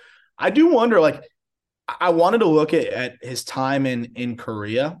glove. I do wonder, like, I wanted to look at his time in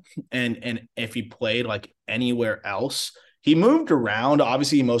Korea and if he played like anywhere else. He moved around.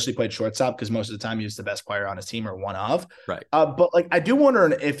 Obviously, he mostly played shortstop because most of the time he was the best player on his team or one of. Right. But like, I do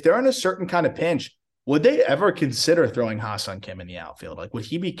wonder if they're in a certain kind of pinch, would they ever consider throwing Ha-Seong Kim in the outfield? Like, would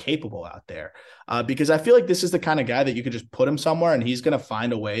he be capable out there? Because I feel like this is the kind of guy that you could just put him somewhere and he's going to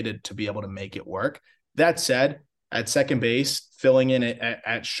find a way to be able to make it work. That said, at second base, filling in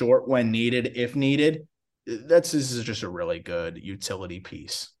at short when needed, if needed, this is just a really good utility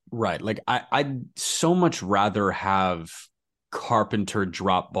piece. Right. Like, I'd so much rather have Carpenter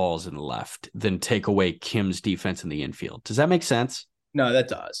drop balls in the left than take away Kim's defense in the infield. Does that make sense? No, that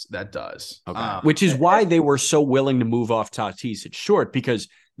does. Okay. Which is why they were so willing to move off Tatis at short, because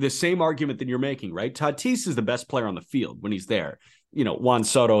the same argument that you're making, right? Tatis is the best player on the field when he's there. You know, Juan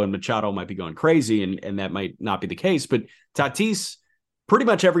Soto and Machado might be going crazy, and that might not be the case, but Tatis, pretty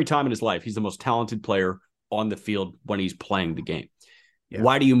much every time in his life, he's the most talented player on the field when he's playing the game. Yeah.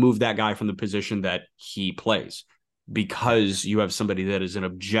 Why do you move that guy from the position that he plays? Because you have somebody that is an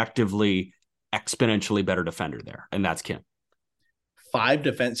objectively exponentially better defender there, and that's Kim. 5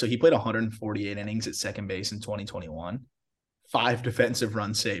 defense. So he played 148 innings at second base in 2021. 5 defensive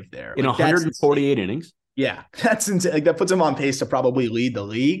runs saved there in 148 innings. Yeah, that's insane. Like, that puts him on pace to probably lead the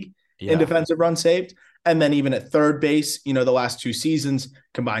league in defensive runs saved. And then even at third base, the last 2 seasons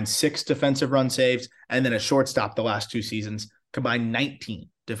combined 6 defensive run saves, and then a shortstop the last 2 seasons combined 19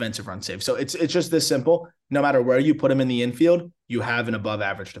 defensive run saves. So it's just this simple. No matter where you put him in the infield, you have an above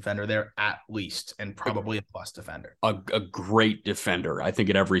average defender there at least, and probably a plus defender. A great defender, I think,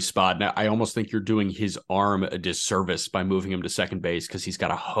 at every spot. Now, I almost think you're doing his arm a disservice by moving him to second base because he's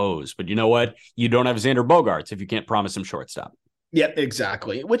got a hose. But you know what? You don't have Xander Bogaerts if you can't promise him shortstop. Yeah,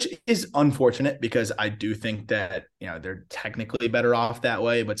 exactly. Which is unfortunate because I do think that, they're technically better off that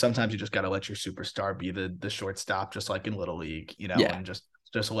way. But sometimes you just got to let your superstar be the shortstop, just like in Little League, and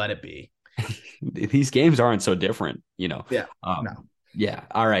just let it be. These games aren't so different, Yeah. No. Yeah.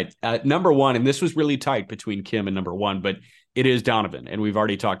 All right. Number 1, and this was really tight between Kim and number 1, but it is Donovan. And we've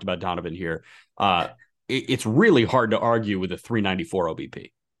already talked about Donovan here. It's really hard to argue with a 394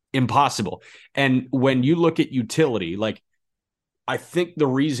 OBP. Impossible. And when you look at utility, like, I think the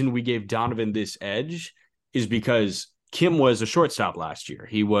reason we gave Donovan this edge is because Kim was a shortstop last year.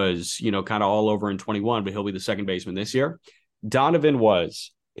 He was, kind of all over in 21, but he'll be the second baseman this year. Donovan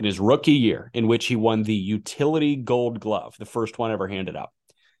was in his rookie year, in which he won the utility gold glove, the first one ever handed out.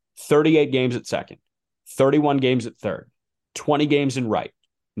 38 games at second, 31 games at third, 20 games in right,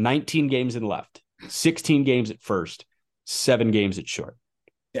 19 games in left, 16 games at first, 7 games at short.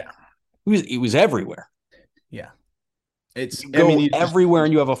 Yeah. He was everywhere. Yeah. Everywhere,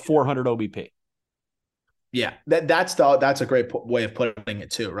 and you have a 400 OBP. Yeah, that's a great way of putting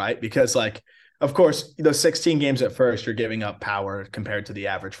it too, right? Because, like, of course, those 16 games at first, you're giving up power compared to the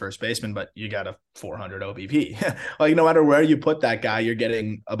average first baseman, but you got a 400 OBP. Like, no matter where you put that guy, you're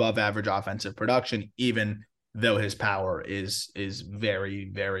getting above average offensive production, even though his power is very,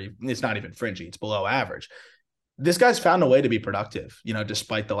 very, it's not even fringy. It's below average. This guy's found a way to be productive,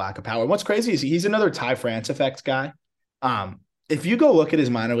 despite the lack of power. And what's crazy is he's another Ty France effect guy. If you go look at his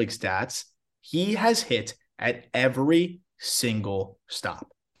minor league stats, he has hit at every single stop.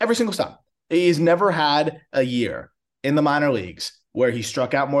 Every single stop. He's never had a year in the minor leagues where he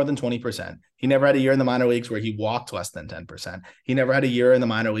struck out more than 20%. He never had a year in the minor leagues where he walked less than 10%. He never had a year in the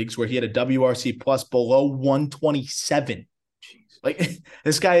minor leagues where he had a WRC plus below 127. Like,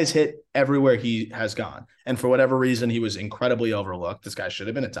 this guy has hit everywhere he has gone. And for whatever reason, he was incredibly overlooked. This guy should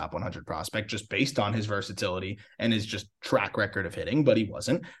have been a top 100 prospect just based on his versatility and his just track record of hitting, but he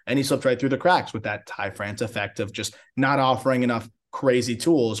wasn't. And he slipped right through the cracks with that Ty France effect of just not offering enough crazy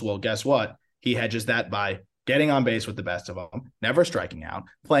tools. Well, guess what? He hedges that by getting on base with the best of them, never striking out,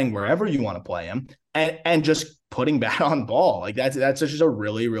 playing wherever you want to play him, and just putting bat on ball. Like, that's just a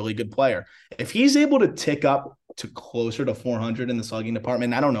really, really good player. If he's able to tick up to closer to 400 in the slugging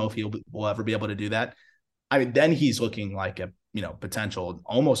department, I don't know if will ever be able to do that. I mean, then he's looking like a potential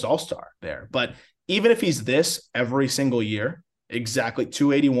almost all-star there. But even if he's this every single year, exactly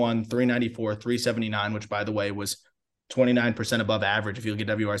 281, 394, 379, which by the way was 29% above average if you look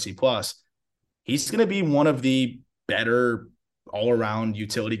at WRC plus, he's going to be one of the better all-around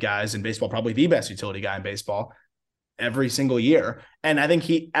utility guys in baseball, probably the best utility guy in baseball every single year. And I think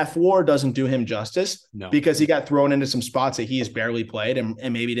F4 doesn't do him justice because he got thrown into some spots that he has barely played and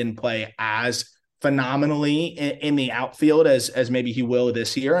maybe didn't play as phenomenally in the outfield as maybe he will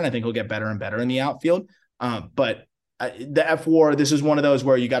this year. And I think he'll get better and better in the outfield. But the F4, this is one of those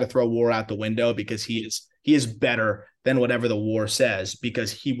where you got to throw WAR out the window because he is better than whatever the WAR says,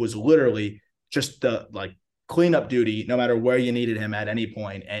 because he was literally just the cleanup duty, no matter where you needed him at any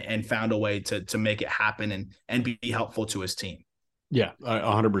point, and found a way to make it happen and be helpful to his team. Yeah,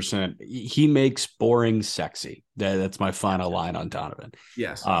 100%. He makes boring sexy. That's my final line on Donovan.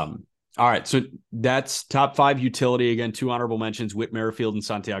 Yes. All right. So that's top 5 utility. Again, 2 honorable mentions: Whit Merrifield and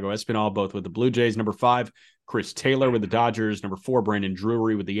Santiago Espinal, both with the Blue Jays. Number 5, Chris Taylor with the Dodgers. Number 4, Brandon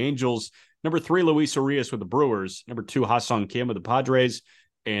Drury with the Angels. Number 3, Luis Urias with the Brewers. Number 2, Ha-Sung Kim with the Padres.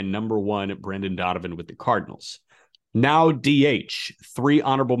 And number 1, Brendan Donovan with the Cardinals. Now DH, 3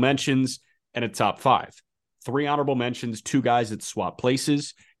 honorable mentions and a top 5. 3 honorable mentions, 2 guys that swap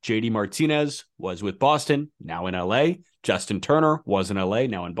places. JD Martinez was with Boston, now in LA. Justin Turner was in LA,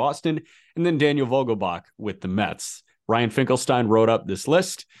 now in Boston. And then Daniel Vogelbach with the Mets. Ryan Finkelstein wrote up this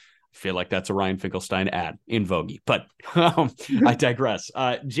list. I feel like that's a Ryan Finkelstein ad in Vogie, but I digress.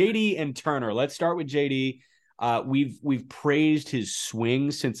 JD and Turner. Let's start with JD. We've praised his swing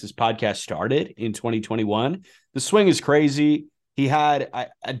since this podcast started in 2021. The swing is crazy. He had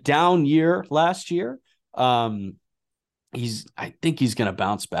a down year last year. I think he's going to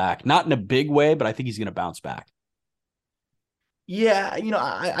bounce back, not in a big way, but I think he's going to bounce back. Yeah,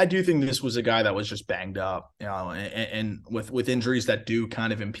 I do think this was a guy that was just banged up, and with injuries that do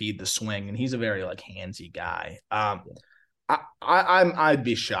kind of impede the swing, and he's a very handsy guy. I'd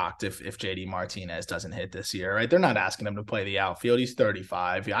be shocked if JD Martinez doesn't hit this year, right? They're not asking him to play the outfield. He's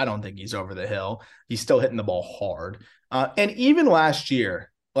 35. I don't think he's over the hill. He's still hitting the ball hard. And even last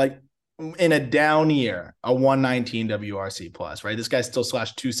year, in a down year, a 119 WRC plus, right? This guy still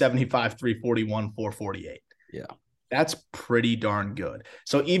slashed 275, 341, 448. Yeah. That's pretty darn good.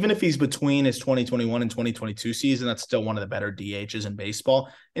 So even if he's between his 2021 and 2022 season, that's still one of the better DHs in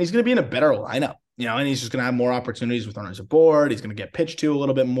baseball. And he's going to be in a better lineup, and he's just going to have more opportunities with runners aboard. He's going to get pitched to a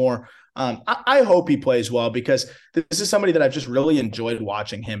little bit more. I hope he plays well, because this is somebody that I've just really enjoyed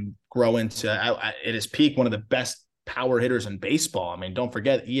watching him grow into, at his peak, one of the best power hitters in baseball. I mean, don't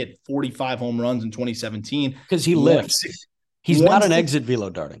forget, he had 45 home runs in 2017. Because he lifts. He's not an exit velo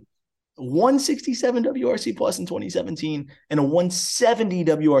darting. 167 WRC plus in 2017 and a 170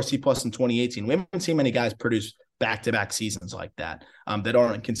 WRC plus in 2018. We haven't seen many guys produce back-to-back seasons like that that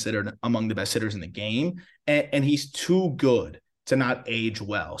aren't considered among the best hitters in the game. And he's too good to not age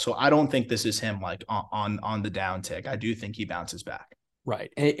well. So I don't think this is him on the downtick. I do think he bounces back.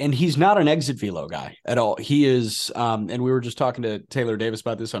 Right. And he's not an exit velo guy at all. He is, and we were just talking to Taylor Davis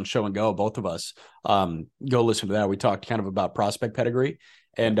about this on Show and Go, both of us. Go listen to that. We talked kind of about prospect pedigree.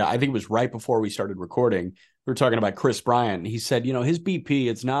 And I think it was right before we started recording. We were talking about Chris Bryant. He said, his BP,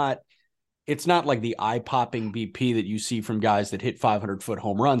 it's not like the eye-popping BP that you see from guys that hit 500-foot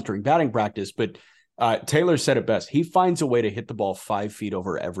home runs during batting practice. But Taylor said it best. He finds a way to hit the ball 5 feet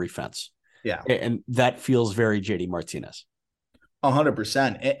over every fence. Yeah. And that feels very JD Martinez.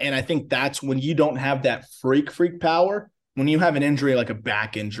 100%. And I think that's when you don't have that freak power, when you have an injury like a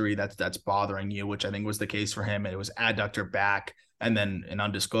back injury that's bothering you, which I think was the case for him. It was adductor back and then an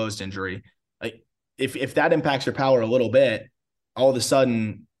undisclosed injury. if that impacts your power a little bit, all of a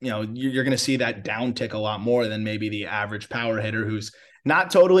sudden, you're going to see that downtick a lot more than maybe the average power hitter who's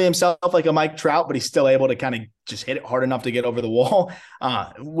not totally himself like a Mike Trout, but he's still able to kind of just hit it hard enough to get over the wall.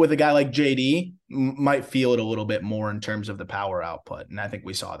 With a guy like JD, might feel it a little bit more in terms of the power output. And I think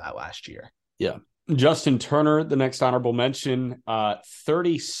we saw that last year. Yeah. Justin Turner, the next honorable mention,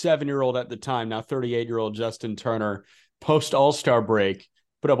 37-year-old at the time, now 38-year-old Justin Turner, post All-Star break,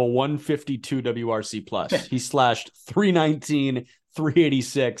 put up a 152 WRC plus. He slashed 319,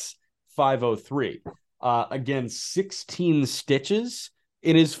 386, 503. Again, 16 stitches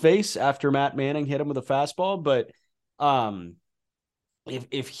in his face after Matt Manning hit him with a fastball. But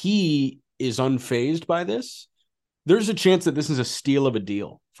if he is unfazed by this, there's a chance that this is a steal of a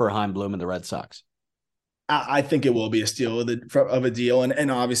deal for Chaim Bloom and the Red Sox. I think it will be a steal of a deal, and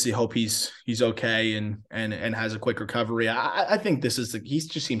obviously hope he's okay and has a quick recovery. I think this is he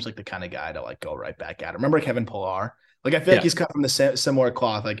just seems like the kind of guy to like go right back at him. Remember Kevin Pillar? Like I feel like he's cut from the similar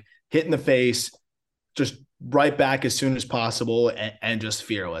cloth, like hit in the face, just right back as soon as possible, and just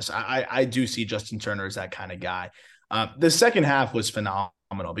fearless. I do see Justin Turner as that kind of guy. The second half was phenomenal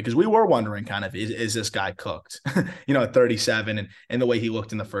because we were wondering kind of, is this guy cooked, at 37 and the way he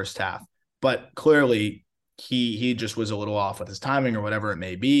looked in the first half, but clearly he just was a little off with his timing or whatever it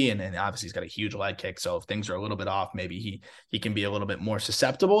may be. And obviously he's got a huge leg kick. So if things are a little bit off, maybe he can be a little bit more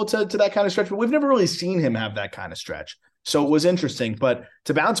susceptible to that kind of stretch, but we've never really seen him have that kind of stretch. So it was interesting, but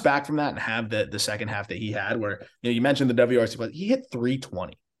to bounce back from that and have the second half that he had where, you mentioned the WRC, but he hit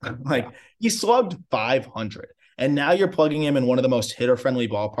 320, like he slugged 500. And now you're plugging him in one of the most hitter-friendly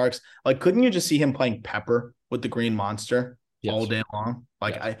ballparks. Like, couldn't you just see him playing Pepper with the Green Monster all day long?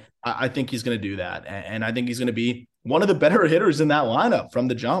 Like, I think he's going to do that. And I think he's going to be one of the better hitters in that lineup from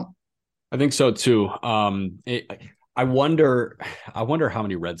the jump. I think so, too. I wonder how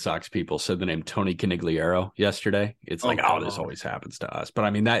many Red Sox people said the name Tony Conigliaro yesterday. It's this always happens to us. But I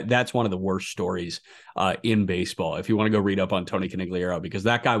mean, that's one of the worst stories in baseball. If you want to go read up on Tony Conigliaro, because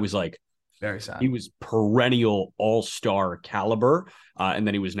that guy was like, very sad. He was perennial all-star caliber, and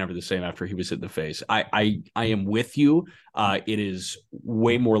then he was never the same after he was hit in the face. I am with you. It is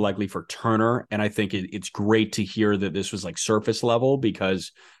way more likely for Turner, and I think it's great to hear that this was like surface level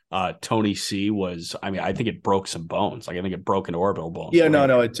because Tony C was. I mean, I think it broke some bones. Like I think it broke an orbital bone. Yeah,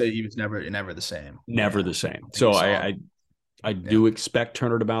 no, he was never the same. Never the same. So I do expect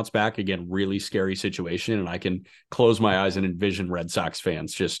Turner to bounce back. Again, really scary situation. And I can close my eyes and envision Red Sox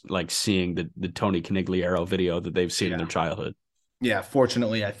fans just like seeing the Tony Conigliaro video that they've seen in their childhood. Yeah.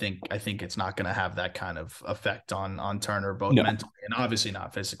 Fortunately, I think it's not going to have that kind of effect on Turner, both mentally and obviously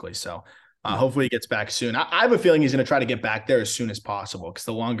not physically. So hopefully he gets back soon. I have a feeling he's going to try to get back there as soon as possible because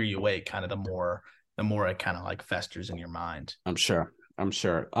the longer you wait, kind of the more it kind of like festers in your mind. I'm sure.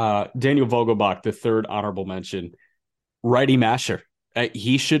 Daniel Vogelbach, the third honorable mention. Righty masher.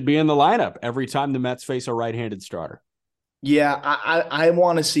 He should be in the lineup every time the Mets face a right-handed starter. Yeah, I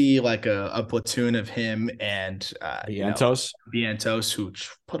want to see like a platoon of him and Vientos, who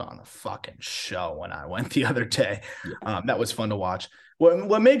put on a fucking show when I went the other day. Yeah. That was fun to watch.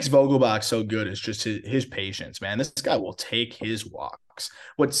 What makes Vogelbach so good is just his patience, man. This guy will take his walks.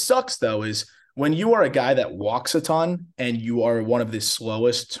 What sucks, though, is when you are a guy that walks a ton and you are one of the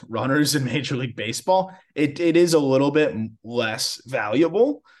slowest runners in Major League Baseball, it is a little bit less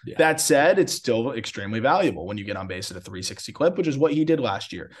valuable. Yeah. That said, it's still extremely valuable when you get on base at a 360 clip, which is what he did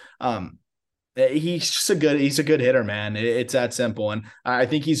last year. He's a good hitter, man. It's that simple. And I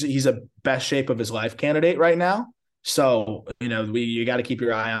think he's a best shape of his life candidate right now. So, you got to keep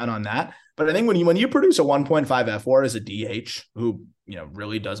your eye on that. But I think when you produce a 1.5 FWAR as a DH who,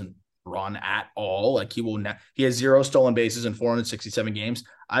 really doesn't run at all, like he has 0 stolen bases in 467 games.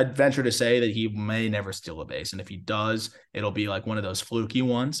 I'd venture to say that he may never steal a base, and if he does, it'll be like one of those fluky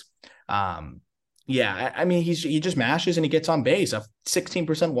ones. I mean, he just mashes and he gets on base. A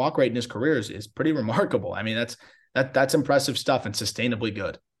 16% walk rate in his career is pretty remarkable. I mean, that's impressive stuff and sustainably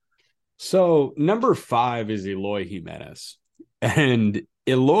good. So number 5 is Eloy Jimenez, and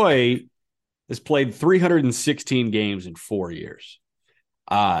Eloy has played 316 games in 4 years.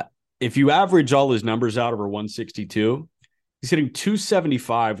 If you average all his numbers out over 162, he's hitting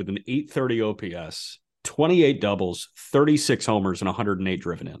 275 with an 830 OPS, 28 doubles, 36 homers, and 108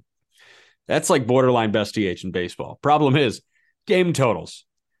 driven in. That's like borderline best DH in baseball. Problem is, game totals,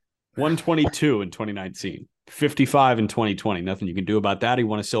 122 in 2019, 55 in 2020. Nothing you can do about that. He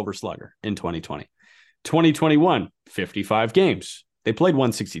won a Silver Slugger in 2020. 2021, 55 games. They played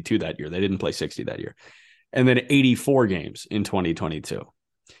 162 that year. They didn't play 60 that year. And then 84 games in 2022.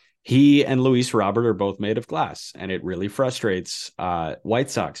 He and Luis Robert are both made of glass, and it really frustrates White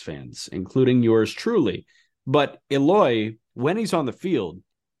Sox fans, including yours truly. But Eloy, when he's on the field,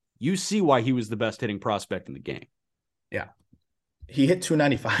 you see why he was the best hitting prospect in the game. Yeah. He hit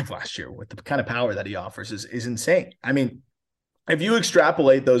 295 last year with the kind of power that he offers is insane. I mean, if you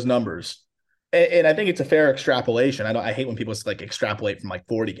extrapolate those numbers, and I think it's a fair extrapolation. I hate when people like extrapolate from like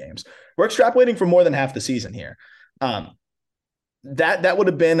 40 games. We're extrapolating for more than half the season here. That would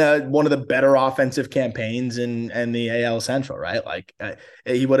have been one of the better offensive campaigns in the AL Central, right? Like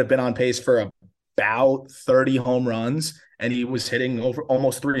he would have been on pace for about 30 home runs, and he was hitting over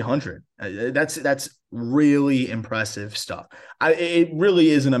almost 300. That's really impressive stuff. It really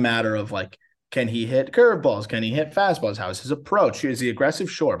isn't a matter of like, can he hit curveballs? Can he hit fastballs? How is his approach? Is he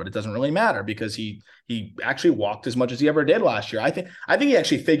aggressive? Sure, but it doesn't really matter because he actually walked as much as he ever did last year. I think he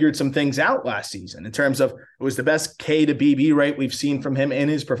actually figured some things out last season in terms of it was the best K to BB rate we've seen from him in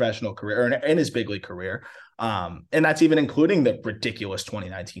his professional career or in his big league career. And that's even including the ridiculous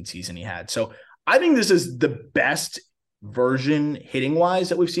 2019 season he had. So I think this is the best version hitting wise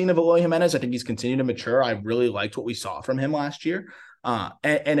that we've seen of Eloy Jimenez. I think he's continued to mature. I really liked what we saw from him last year.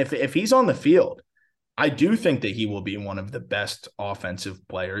 And if he's on the field, I do think that he will be one of the best offensive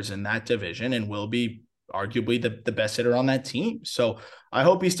players in that division and will be arguably the best hitter on that team. So I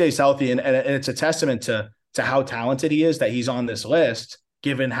hope he stays healthy. And it's a testament to how talented he is that he's on this list,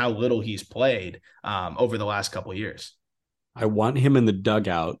 given how little he's played over the last couple of years. I want him in the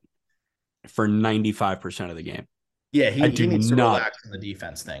dugout for 95% of the game. Yeah, he needs to relax on the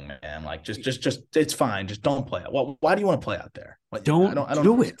defense thing, man. Like, just it's fine. Just don't play it. Well, why do you want to play out there? Like, don't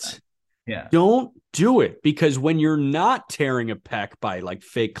do it. Yeah, don't do it, because when you're not tearing a pec by like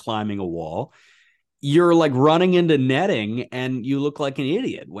fake climbing a wall, you're like running into netting, and you look like an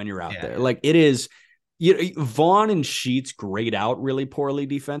idiot when you're out there. Like it is. Vaughn and Sheets grade out really poorly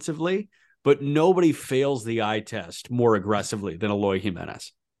defensively, but nobody fails the eye test more aggressively than Eloy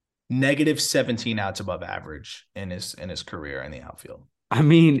Jimenez. Negative 17 outs above average in his career in the outfield. I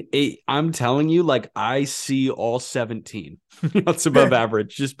mean, I'm telling you, like I see all 17 outs above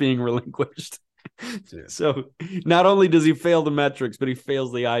average just being relinquished. Dude. So not only does he fail the metrics, but he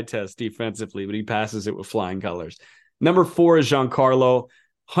fails the eye test defensively, but he passes it with flying colors. Number 4 is Giancarlo,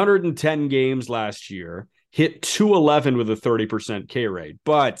 110 games last year, hit 211 with a 30% K rate,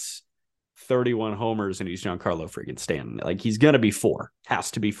 but 31 homers, and he's Giancarlo freaking Stanton. Like he's gonna be 4,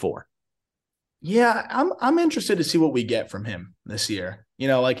 has to be 4. Yeah, I'm interested to see what we get from him this year. You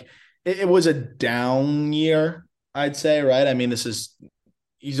know, like it was a down year, I'd say, right? I mean,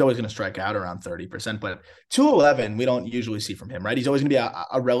 he's always going to strike out around 30%, but 211 we don't usually see from him, right? He's always going to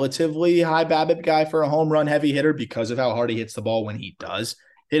be a relatively high BABIP guy for a home run heavy hitter because of how hard he hits the ball when he does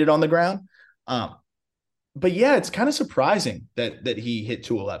hit it on the ground. But yeah, it's kind of surprising that he hit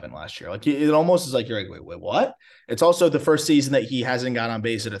 211 last year. Like it almost is like you're like, wait, what? It's also the first season that he hasn't got on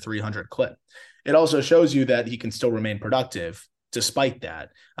base at a 300 clip. It also shows you that he can still remain productive despite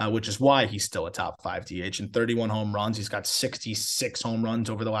that, which is why he's still a top 5 DH and 31 home runs. He's got 66 home runs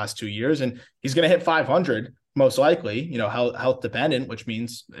over the last 2 years, and he's going to hit 500 most likely, you know, health dependent, which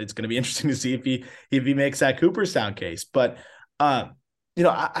means it's going to be interesting to see if he makes that Cooperstown case. But, you know,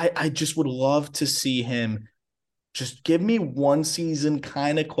 I just would love to see him just give me one season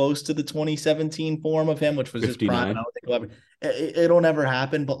kind of close to the 2017 form of him, which was 59. His prime. I don't think it'll never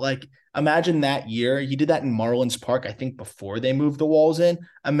happen, but like imagine that year. He did that in Marlins Park, I think before they moved the walls in.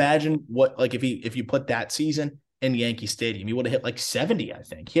 Imagine what, like if you put that season in Yankee Stadium, he would have hit like 70, I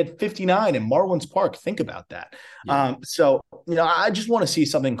think. He had 59 in Marlins Park. Think about that. Yeah. So, you know, I just want to see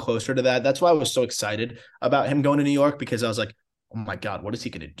something closer to that. That's why I was so excited about him going to New York, because I was like, oh my God, what is he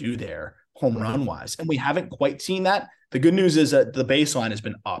going to do there home run wise? And we haven't quite seen that. The good news is that the baseline has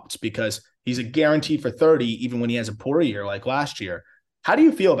been upped because he's a guarantee for 30, even when he has a poor year like last year. How do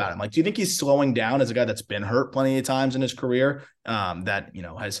you feel about him? Like, do you think he's slowing down as a guy that's been hurt plenty of times in his career, that, you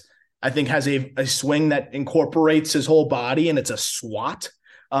know, has a swing that incorporates his whole body and it's a swat?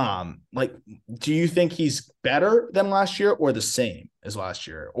 Like, do you think he's better than last year or the same as last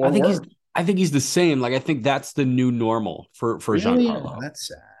year? Or I think he's the same. Like, I think that's the new normal for really? Giancarlo. That's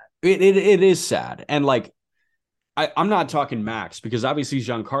sad. It is sad. And like, I'm not talking max, because obviously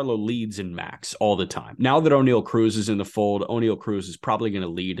Giancarlo leads in max all the time. Now that O'Neal Cruz is in the fold, O'Neal Cruz is probably going to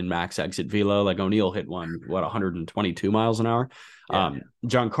lead in max exit velo. Like O'Neal hit 122 miles an hour. Yeah.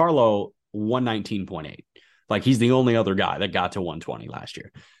 Giancarlo 119.8. Like he's the only other guy that got to 120 last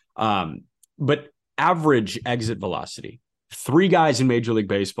year. But average exit velocity, 3 guys in Major League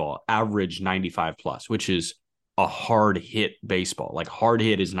Baseball average 95 plus, which is a hard hit baseball. Like hard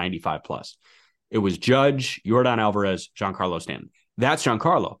hit is 95 plus. It was Judge, Yordan Alvarez, Giancarlo Stanton. That's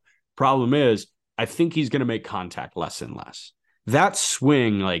Giancarlo. Problem is, I think he's going to make contact less and less. That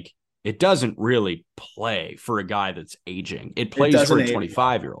swing, like, it doesn't really play for a guy that's aging. It plays for a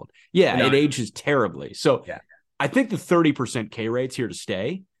 25-year-old. Yeah, it ages terribly. So I think the 30% K rate's here to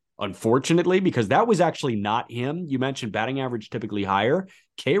stay, unfortunately, because that was actually not him. You mentioned batting average typically higher,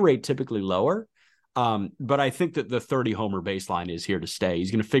 K rate typically lower. But I think that the 30 homer baseline is here to stay. He's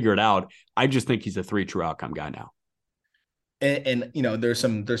going to figure it out. I just think he's a 3 true outcome guy now. And you know, there's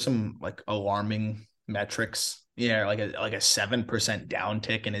some like alarming metrics. Yeah, like a 7%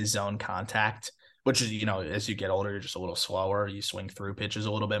 downtick in his zone contact, which is, you know, as you get older, you're just a little slower. You swing through pitches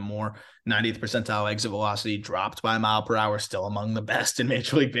a little bit more. 90th percentile exit velocity dropped by a mile per hour, still among the best in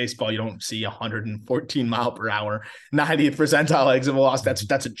Major League Baseball. You don't see 114 mile per hour, 90th percentile exit velocity.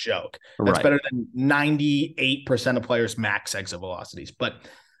 That's a joke. That's better than 98% of players' max exit velocities. But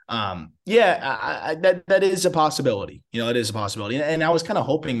that is a possibility. You know, it is a possibility. And I was kind of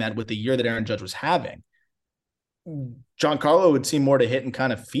hoping that with the year that Aaron Judge was having, Giancarlo would seem more to hit and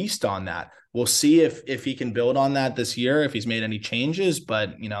kind of feast on that. We'll see if he can build on that this year, if he's made any changes.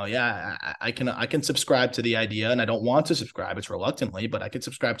 But, you know, I can subscribe to the idea, and I don't want to subscribe. It's reluctantly, but I can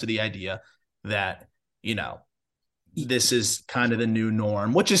subscribe to the idea that, you know, this is kind of the new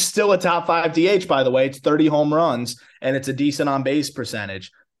norm, which is still a top 5 DH, by the way. It's 30 home runs, and it's a decent on-base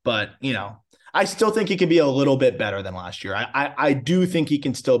percentage. But, you know, I still think he can be a little bit better than last year. I do think he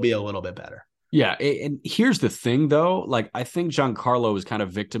can still be a little bit better. Yeah, and here's the thing, though. Like, I think Giancarlo was kind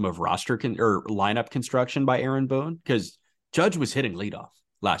of victim of roster or lineup construction by Aaron Boone, because Judge was hitting leadoff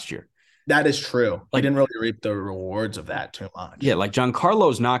last year. That is true. Like, he didn't really reap the rewards of that too much. Yeah, like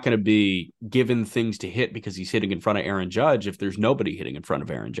Giancarlo's not going to be given things to hit because he's hitting in front of Aaron Judge if there's nobody hitting in front of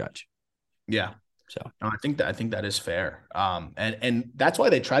Aaron Judge. Yeah. So no, I think that is fair. And that's why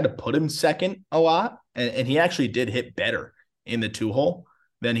they tried to put him second a lot. And he actually did hit better in the 2-hole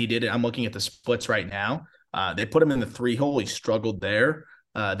than he did. I'm looking at the splits right now. They put him in the 3-hole. He struggled there.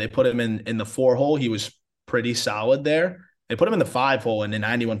 They put him in the 4-hole. He was pretty solid there. They put him in the 5-hole, and in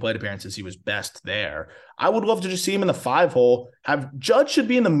 91 plate appearances, he was best there. I would love to just see him in the 5-hole. Have Judge should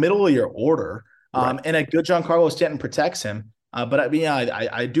be in the middle of your order. And a good Giancarlo Stanton protects him. But I mean,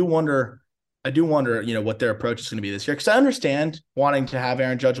 I do wonder, you know, what their approach is going to be this year. Because I understand wanting to have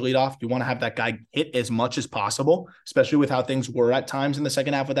Aaron Judge lead off. You want to have that guy hit as much as possible, especially with how things were at times in the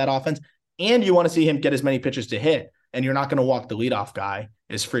second half of that offense. And you want to see him get as many pitches to hit. And you're not going to walk the leadoff guy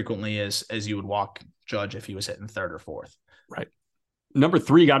as frequently as you would walk Judge if he was hitting 3rd or 4th. Right. Number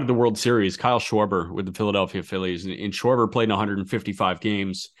 3 got to the World Series, Kyle Schwarber with the Philadelphia Phillies. And Schwarber played in 155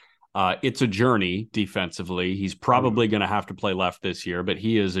 games. It's a journey defensively. He's probably going to have to play left this year, but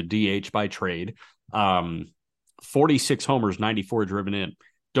he is a DH by trade. 46 homers, 94 driven in.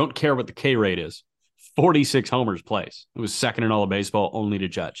 Don't care what the K rate is. 46 homers plays. It was second in all of baseball, only to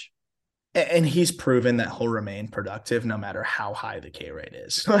Judge. And he's proven that he'll remain productive no matter how high the K rate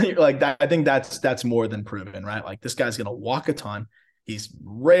is. Like that, I think that's more than proven, right? Like, this guy's going to walk a ton. He's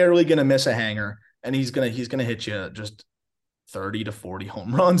rarely going to miss a hanger, and he's going to hit you just 30 to 40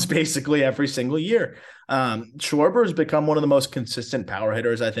 home runs basically every single year. Schwarber has become one of the most consistent power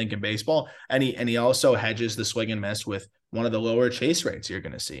hitters, I think, in baseball. And he also hedges the swing and miss with one of the lower chase rates you're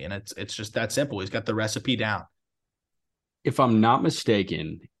going to see. And it's just that simple. He's got the recipe down. If I'm not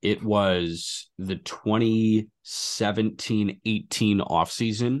mistaken, it was the 2017-18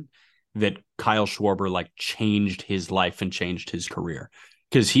 offseason that Kyle Schwarber like changed his life and changed his career,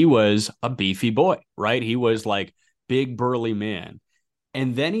 because he was a beefy boy, right? He was like big burly man.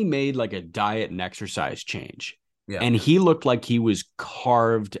 And then he made like a diet and exercise change. Yeah. And he looked like he was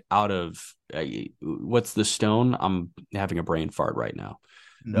carved out of what's the stone? I'm having a brain fart right now.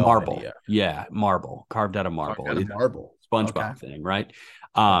 No marble. Idea. Yeah, marble. Carved out of marble. Carved out of marble. SpongeBob thing, right?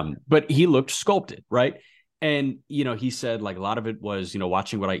 But he looked sculpted, right? And, you know, he said like a lot of it was, you know,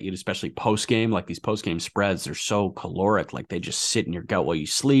 watching what I eat, especially post-game, like these post-game spreads, they're so caloric. Like, they just sit in your gut while you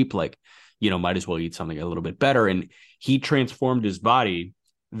sleep. Like, you know, might as well eat something a little bit better. And he transformed his body.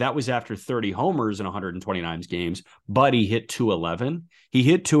 That was after 30 homers in 129 games, but he hit 211. He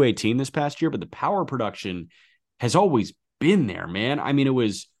hit 218 this past year, but the power production has always been there, man. I mean, it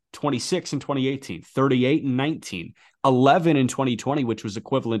was 26 in 2018, 38 in 19, 11 in 2020, which was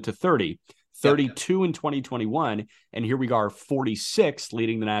equivalent to 30, 32 in 2021. And here we are, 46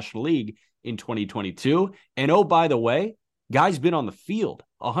 leading the National League in 2022. And oh, by the way, guy's been on the field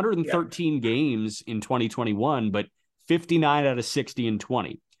 113 games in 2021, but 59 out of 60 in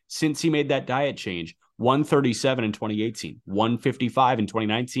 20. Since he made that diet change, 137 in 2018, 155 in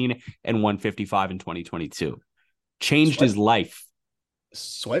 2019, and 155 in 2022. Changed his life.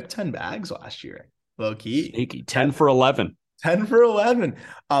 Swiped 10 bags last year. Low key. Sneaky. 10 for 11. 10 for 11.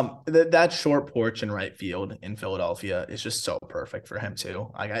 That short porch in right field in Philadelphia is just so perfect for him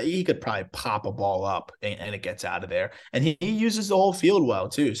too. Like he could probably pop a ball up and it gets out of there. And he uses the whole field well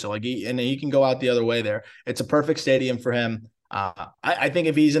too. So like he can go out the other way there. It's a perfect stadium for him. I think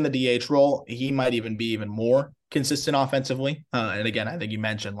if he's in the DH role, he might even be even more consistent offensively. And again, I think you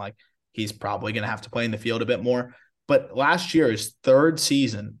mentioned like he's probably going to have to play in the field a bit more. But last year, his third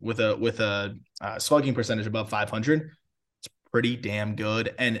season with a slugging percentage above 500, it's pretty damn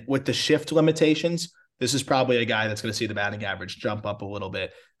good. And with the shift limitations, this is probably a guy that's going to see the batting average jump up a little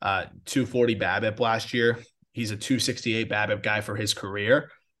bit. 240 BABIP last year. He's a 268 BABIP guy for his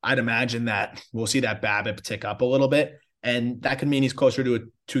career. I'd imagine that we'll see that BABIP tick up a little bit. And that could mean he's closer to a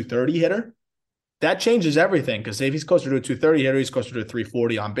 230 hitter. That changes everything because if he's closer to a 230 hitter, he's closer to a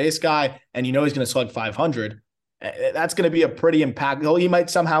 340 on base guy, and he's going to slug 500. That's going to be a pretty impactful. He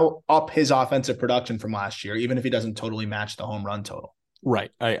might somehow up his offensive production from last year, even if he doesn't totally match the home run total. Right.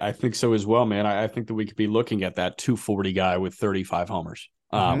 I think so as well, man. I think that we could be looking at that 240 guy with 35 homers,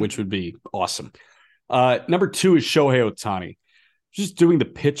 which would be awesome. Number 2 is Shohei Ohtani. Just doing the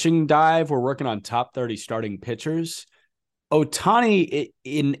pitching dive. We're working on top 30 starting pitchers. Ohtani,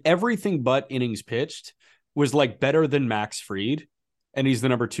 in everything but innings pitched, was like better than Max Fried, and he's the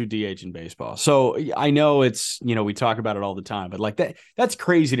number 2 DH in baseball. So I know it's, we talk about it all the time, but like that's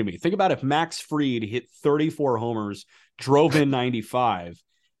crazy to me. Think about if Max Fried hit 34 homers, drove in 95,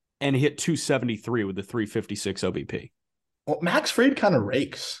 and hit 273 with the 356 OBP. Well, Max Fried kind of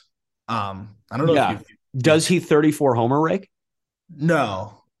rakes. I don't know. Yeah. Does he 34 homer rake?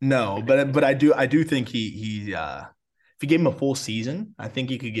 No, but I do think he if you gave him a full season, I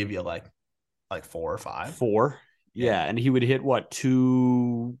think he could give you like 4 or 5. 4. Yeah. And he would hit what?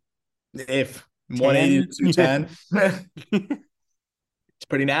 2. If 180 to 210. It's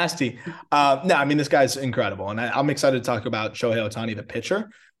pretty nasty. No, I mean, this guy's incredible. And I'm excited to talk about Shohei Ohtani, the pitcher,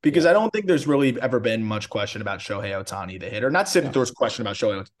 because I don't think there's really ever been much question about Shohei Ohtani, the hitter. Not saying that there was question about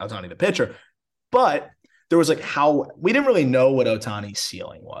Shohei Ohtani, the pitcher, but there was like how we didn't really know what Ohtani's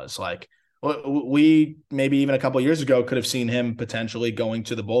ceiling was. Like, we maybe even a couple of years ago could have seen him potentially going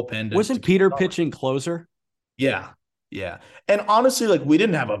to the bullpen. Wasn't Peter pitching closer? Yeah. And honestly, like we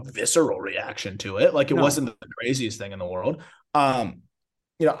didn't have a visceral reaction to it. Like it wasn't the craziest thing in the world. I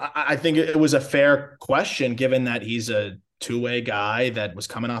think it was a fair question given that he's a two-way guy that was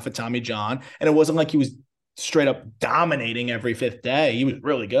coming off of Tommy John. And it wasn't like he was straight up dominating every fifth day. He was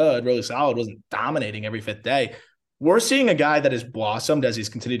really good, really solid, wasn't dominating every fifth day. We're seeing a guy that has blossomed as he's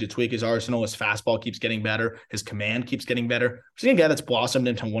continued to tweak his arsenal. His fastball keeps getting better. His command keeps getting better. We're seeing a guy that's blossomed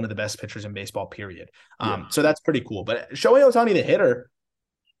into one of the best pitchers in baseball, period. So that's pretty cool. But Shohei Ohtani, the hitter,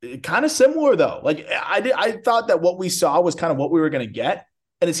 kind of similar, though. Like I thought that what we saw was kind of what we were going to get.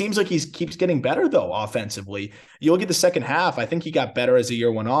 And it seems like he keeps getting better, though, offensively. You look at the second half. I think he got better as the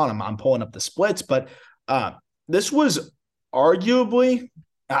year went on. I'm pulling up the splits. But this was arguably –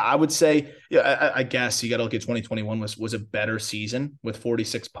 I would say, I guess you got to look at 2021 was a better season with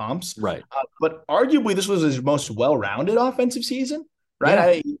 46 pumps. Right. But arguably this was his most well-rounded offensive season,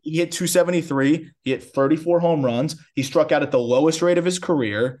 right? Yeah. He hit 273. He hit 34 home runs. He struck out at the lowest rate of his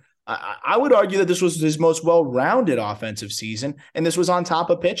career. I would argue that this was his most well-rounded offensive season, and this was on top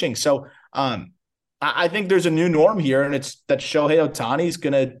of pitching. So I think there's a new norm here, and it's that Shohei Ohtani is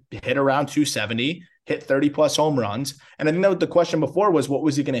going to hit around 270, hit 30-plus home runs. And I think that the question before was, what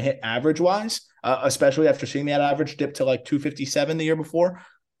was he going to hit average-wise, especially after seeing that average dip to like 257 the year before?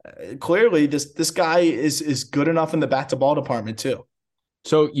 Clearly, this guy is good enough in the bat-to-ball department too.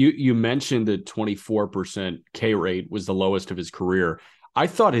 So you mentioned the 24% K rate was the lowest of his career. I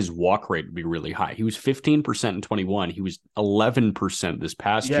thought his walk rate would be really high. He was 15% in 21. He was 11% this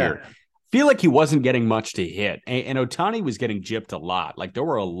past year. Feel like he wasn't getting much to hit. And Ohtani was getting gypped a lot. Like there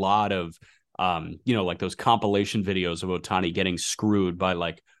were a lot of like those compilation videos of Ohtani getting screwed by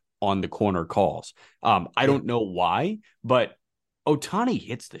like on the corner calls. I don't know why, but Ohtani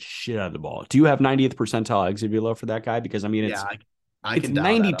hits the shit out of the ball. Do you have 90th percentile exit velo for that guy? Because I mean, it's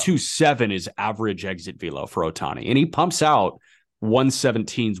 92.7 is average exit velo for Ohtani, and he pumps out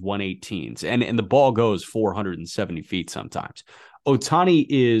 117s, 118s, and the ball goes 470 feet sometimes. Ohtani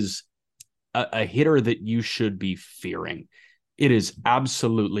is a hitter that you should be fearing. It is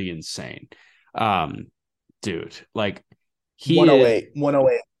absolutely insane. Dude, like he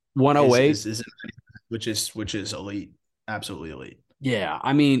 108 is which is elite, absolutely elite. Yeah,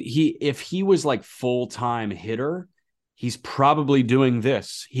 I mean, if he was like full-time hitter, he's probably doing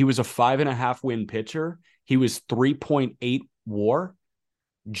this. He was a 5.5 win pitcher. He was 3.8 WAR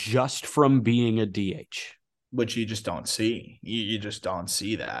just from being a DH. which you just don't see. You just don't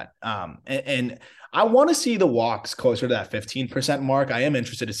see that. And I want to see the walks closer to that 15% mark. I am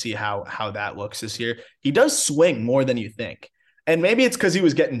interested to see how that looks this year. He does swing more than you think. And maybe it's because he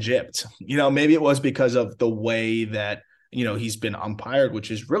was getting gypped. Maybe it was because of the way that, he's been umpired,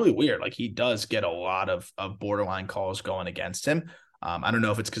 which is really weird. Like, he does get a lot of borderline calls going against him. I don't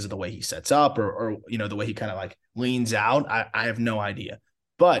know if it's because of the way he sets up or the way he kind of like leans out. I have no idea.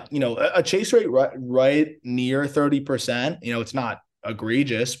 But, a chase rate right near 30%, it's not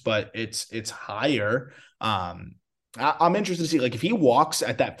egregious, but it's higher. I'm interested to see, like, if he walks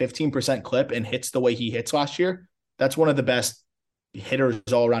at that 15% clip and hits the way he hits last year, that's one of the best hitters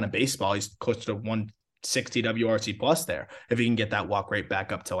all around in baseball. He's close to 160 WRC plus there, if he can get that walk rate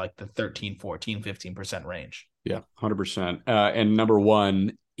back up to like the 13, 14, 15% range. Yeah, 100%. And number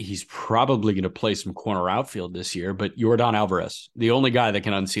one, he's probably going to play some corner outfield this year, but Yordan Alvarez, the only guy that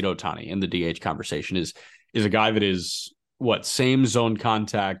can unseat Ohtani in the DH conversation, is a guy that is same zone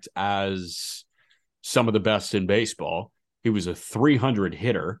contact as some of the best in baseball. He was a 300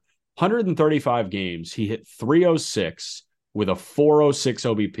 hitter, 135 games. He hit 306 with a 406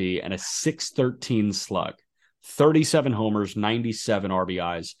 OBP and a 613 slug, 37 homers, 97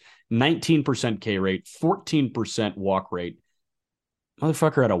 RBIs, 19% K rate, 14% walk rate.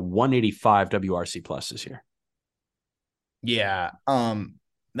 Motherfucker had a 185 WRC plus this year. Yeah.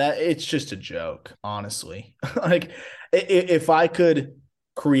 That it's just a joke, honestly. Like, if I could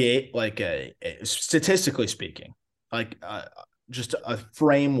create like a statistically speaking, like just a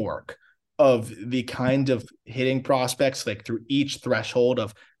framework of the kind of hitting prospects, like through each threshold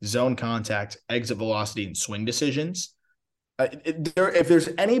of zone contact, exit velocity, and swing decisions, if there's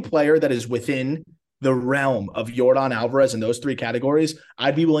any player that is within the realm of Yordan Alvarez in those three categories,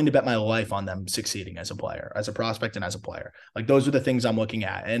 I'd be willing to bet my life on them succeeding as a player, as a prospect, and as a player. Like, those are the things I'm looking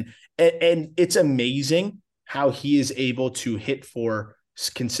at. And it's amazing how he is able to hit for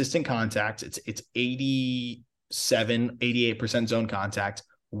consistent contact. It's 88% zone contact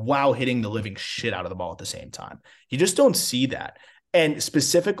while hitting the living shit out of the ball at the same time. You just don't see that. And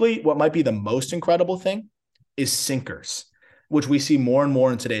specifically, what might be the most incredible thing is sinkers, which we see more and more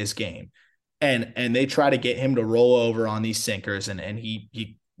in today's game. And they try to get him to roll over on these sinkers. And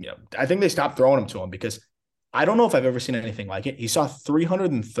he I think they stopped throwing them to him because I don't know if I've ever seen anything like it. He saw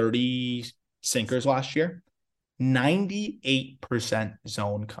 330 sinkers last year, 98%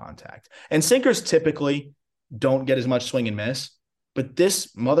 zone contact. And sinkers typically don't get as much swing and miss, but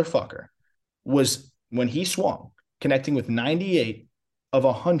this motherfucker was, when he swung, connecting with 98 of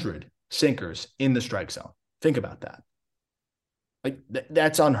 100 sinkers in the strike zone. Think about that. Like,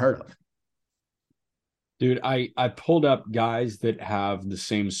 that's unheard of. Dude, I pulled up guys that have the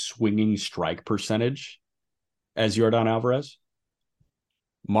same swinging strike percentage as Yordan Alvarez.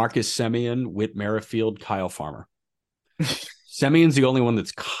 Marcus Semien, Whit Merrifield, Kyle Farmer. Semien's the only one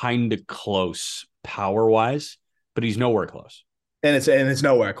that's kind of close power-wise, but he's nowhere close. And it's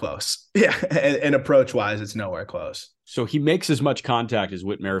nowhere close. Yeah, and approach-wise, it's nowhere close. So he makes as much contact as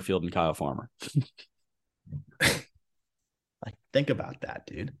Whit Merrifield and Kyle Farmer. Like, think about that,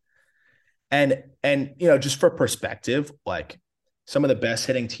 dude. And just for perspective, like, some of the best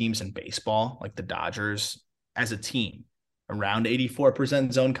hitting teams in baseball, like the Dodgers as a team, around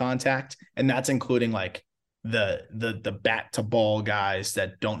 84% zone contact, and that's including like the bat to ball guys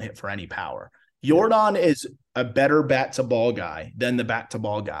that don't hit for any power. Yordan is a better bat to ball guy than the bat to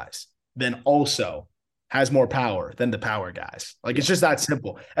ball guys, then also has more power than the power guys. Like, it's just that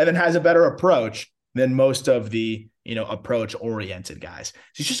simple. And then has a better approach than most of the approach oriented guys.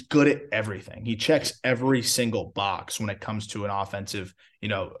 He's just good at everything. He checks every single box when it comes to an offensive,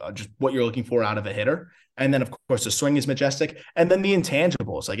 just what you're looking for out of a hitter. And then, of course, the swing is majestic. And then the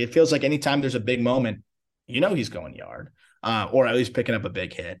intangibles. Like, it feels like anytime there's a big moment, he's going yard, or at least picking up a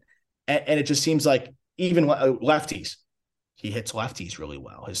big hit. And it just seems like even lefties, he hits lefties really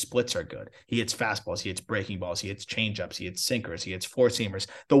well. His splits are good. He hits fastballs. He hits breaking balls. He hits changeups. He hits sinkers. He hits four-seamers.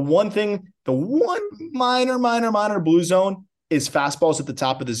 The one minor blue zone is fastballs at the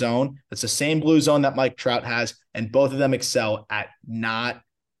top of the zone. That's the same blue zone that Mike Trout has, and both of them excel at not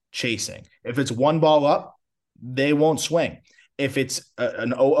chasing. If it's one ball up, they won't swing. If it's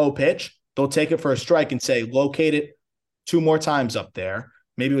an 0-0 pitch, they'll take it for a strike and say, locate it 2 more times up there.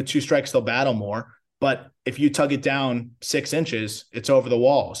 Maybe with 2 strikes, they'll battle more. But if you tug it down 6 inches, it's over the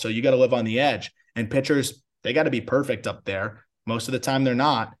wall. So you got to live on the edge. And pitchers, they got to be perfect up there. Most of the time they're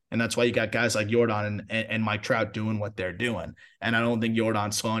not. And that's why you got guys like Yordan and Mike Trout doing what they're doing. And I don't think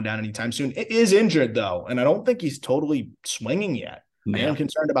Yordan's slowing down anytime soon. It is injured, though. And I don't think he's totally swinging yet. Yeah. I am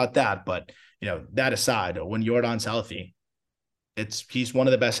concerned about that. But, that aside, when Yordan's healthy, he's one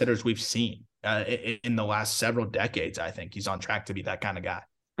of the best hitters we've seen. in the last several decades. I think he's on track to be that kind of guy.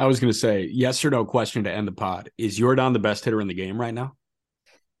 I was going to say, yes or no question to end the pod. Is Jordan the best hitter in the game right now?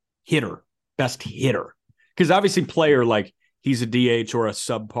 Best hitter. Because obviously player, like he's a DH or a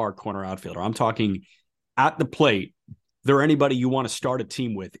subpar corner outfielder. I'm talking at the plate. There anybody you want to start a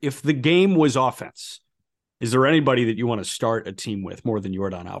team with? If the game was offense, is there anybody that you want to start a team with more than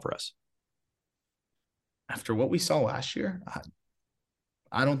Jordan Alvarez? After what we saw last year,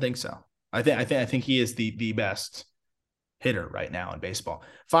 I don't think so. I think he is the best hitter right now in baseball.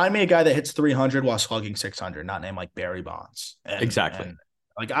 Find me a guy that hits 300 while slugging 600, not named like Barry Bonds. Exactly. And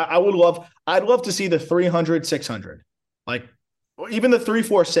like I'd love to see the 300, 600, like even the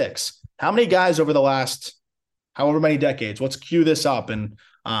 3-4-6. How many guys over the last however many decades? Let's cue this up and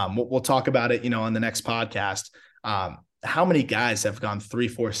we'll talk about it, on the next podcast. How many guys have gone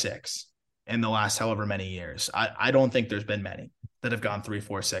 3-4-6 in the last however many years? I don't think there's been many that have gone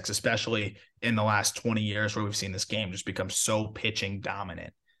 3-4-6, especially in the last 20 years where we've seen this game just become so pitching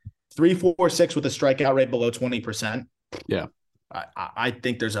dominant. 3-4-6 with a strikeout rate below 20%. Yeah. I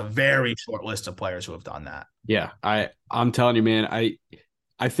think there's a very short list of players who have done that. Yeah. I'm telling you, man, I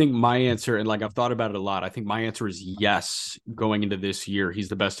think my answer, and like I've thought about it a lot, I think my answer is yes going into this year. He's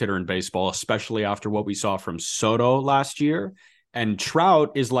the best hitter in baseball, especially after what we saw from Soto last year. And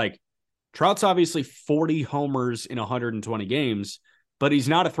Trout's obviously 40 homers in 120 games, but he's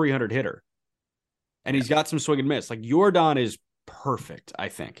not a 300 hitter. And he's got some swing and miss. Like Jordan is perfect, I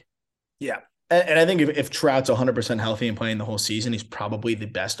think. Yeah. And I think if Trout's 100% healthy and playing the whole season, he's probably the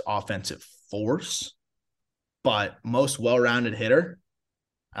best offensive force. But most well-rounded hitter,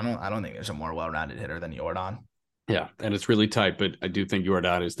 I don't think there's a more well-rounded hitter than Jordan. Yeah, and it's really tight, but I do think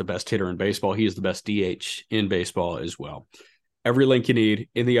Jordan is the best hitter in baseball. He is the best DH in baseball as well. Every link you need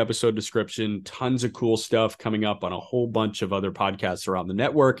in the episode description. Tons of cool stuff coming up on a whole bunch of other podcasts around the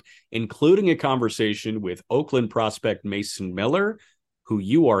network, including a conversation with Oakland prospect Mason Miller, who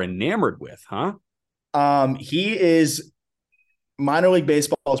you are enamored with, huh? He is minor league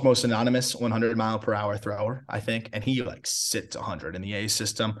baseball's most anonymous 100-mile-per-hour thrower, I think, and he sits 100 in the A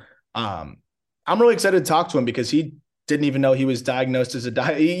system. I'm really excited to talk to him because he didn't even know he was diagnosed as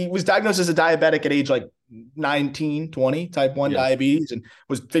he was diagnosed as a diabetic at age 19, 20, type 1 diabetes, and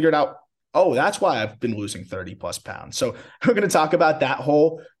was figured out, oh, that's why I've been losing 30 plus pounds. So we're going to talk about that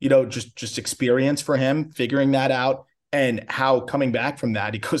whole, just experience for him, figuring that out, and how coming back from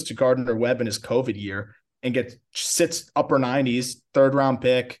that, he goes to Gardner-Webb in his COVID year and sits upper 90s, 3rd-round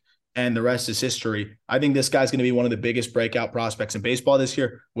pick, and the rest is history. I think this guy's going to be one of the biggest breakout prospects in baseball this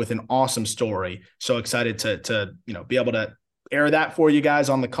year with an awesome story. So excited to be able to air that for you guys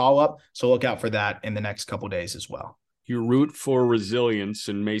on the call-up. So look out for that in the next couple of days as well. You root for resilience,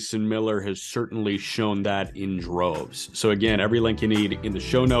 and Mason Miller has certainly shown that in droves. So again, every link you need in the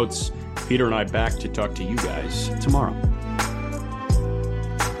show notes. Peter and I back to talk to you guys tomorrow.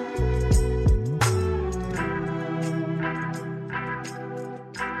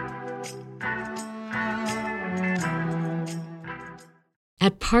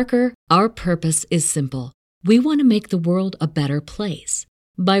 At Parker, our purpose is simple. We want to make the world a better place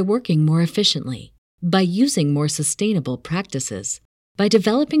by working more efficiently, by using more sustainable practices, by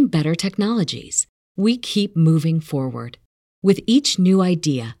developing better technologies. We keep moving forward. With each new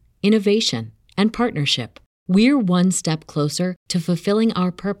idea, innovation, and partnership, we're one step closer to fulfilling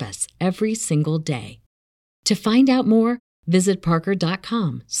our purpose every single day. To find out more, visit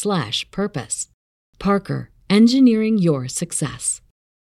parker.com/purpose. Parker, engineering your success.